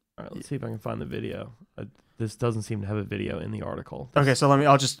when. All right, let's see if I can find the video. This doesn't seem to have a video in the article. Okay, so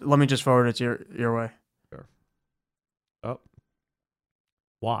let me just forward it to your way. Sure. Oh.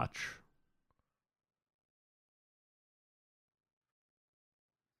 Watch.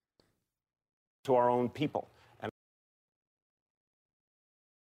 To our own people.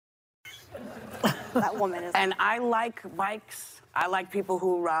 That woman is. And I like bikes. I like people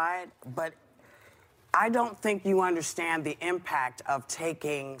who ride, but I don't think you understand the impact of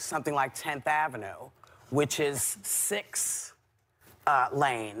taking something like 10th Avenue, which is 6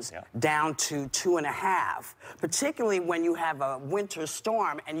 lanes, down to 2.5, particularly when you have a winter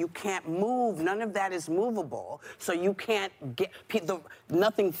storm and you can't move. None of that is movable, so you can't get,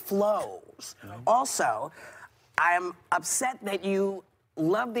 nothing flows. Also, I am upset that you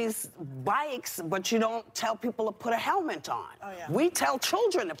love these bikes, but you don't tell people to put a helmet on. Oh, yeah. We tell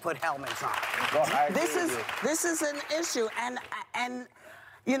children to put helmets on. Well, this is an issue, and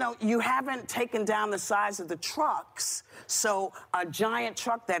you know, you haven't taken down the size of the trucks. So a giant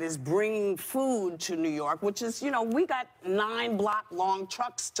truck that is bringing food to New York, which is, you know, we got 9-block-long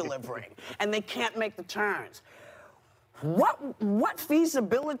trucks delivering, and they can't make the turns. What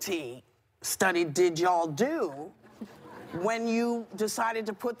feasibility study did y'all do when you decided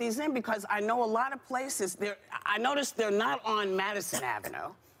to put these in? Because I know a lot of places, I noticed they're not on Madison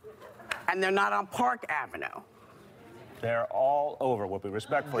Avenue, and they're not on Park Avenue. They're all over, Whoopi.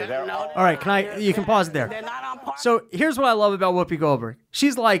 Respectfully, all right, you can pause it there. They're not on Park. So here's what I love about Whoopi Goldberg.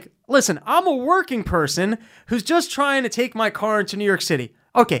 She's like, listen, I'm a working person who's just trying to take my car into New York City.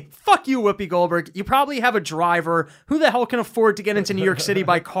 Okay, fuck you, Whoopi Goldberg. You probably have a driver. Who the hell can afford to get into New York City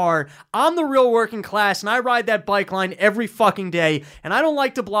by car? I'm the real working class, and I ride that bike line every fucking day. And I don't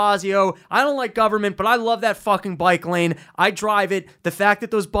like de Blasio. I don't like government, but I love that fucking bike lane. I drive it. The fact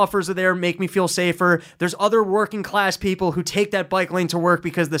that those buffers are there make me feel safer. There's other working class people who take that bike lane to work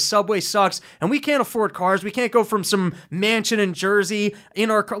because the subway sucks, and we can't afford cars. We can't go from some mansion in Jersey in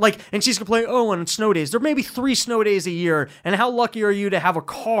our car. Like, and she's complaining, oh, on snow days. There may be 3 snow days a year, and how lucky are you to have a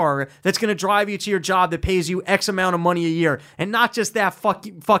car that's going to drive you to your job that pays you X amount of money a year? And not just that,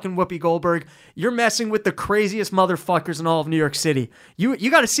 fucking Whoopi Goldberg, you're messing with the craziest motherfuckers in all of New York City. You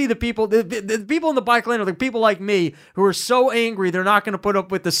got to see the people, the people in the bike lane are the people like me who are so angry they're not going to put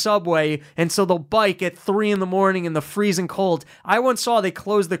up with the subway, and so they'll bike at 3 a.m. in the freezing cold. I once saw they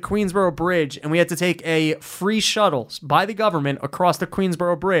closed the Queensboro Bridge, and we had to take a free shuttle by the government across the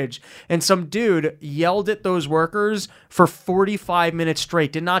Queensboro Bridge, and some dude yelled at those workers for 45 minutes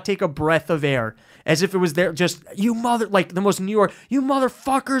straight, did not take a breath of air, as if it was there, just, you mother, like the most New York, you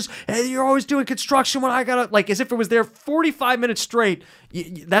motherfuckers, you're always doing construction when I gotta, like, as if it was there 45 minutes straight.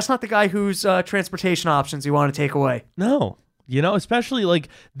 That's not the guy whose transportation options you want to take away. No. You know, especially like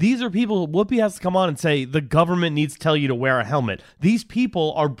these are people, Whoopi has to come on and say the government needs to tell you to wear a helmet. These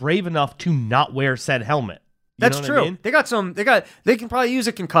people are brave enough to not wear said helmet. That's true. I mean? They can probably use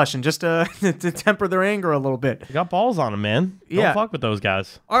a concussion just to temper their anger a little bit. They got balls on them, man. Don't fuck with those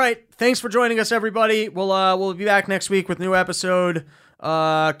guys. All right. Thanks for joining us, everybody. We'll be back next week with a new episode.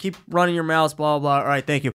 Keep running your mouths, blah, blah. All right. Thank you.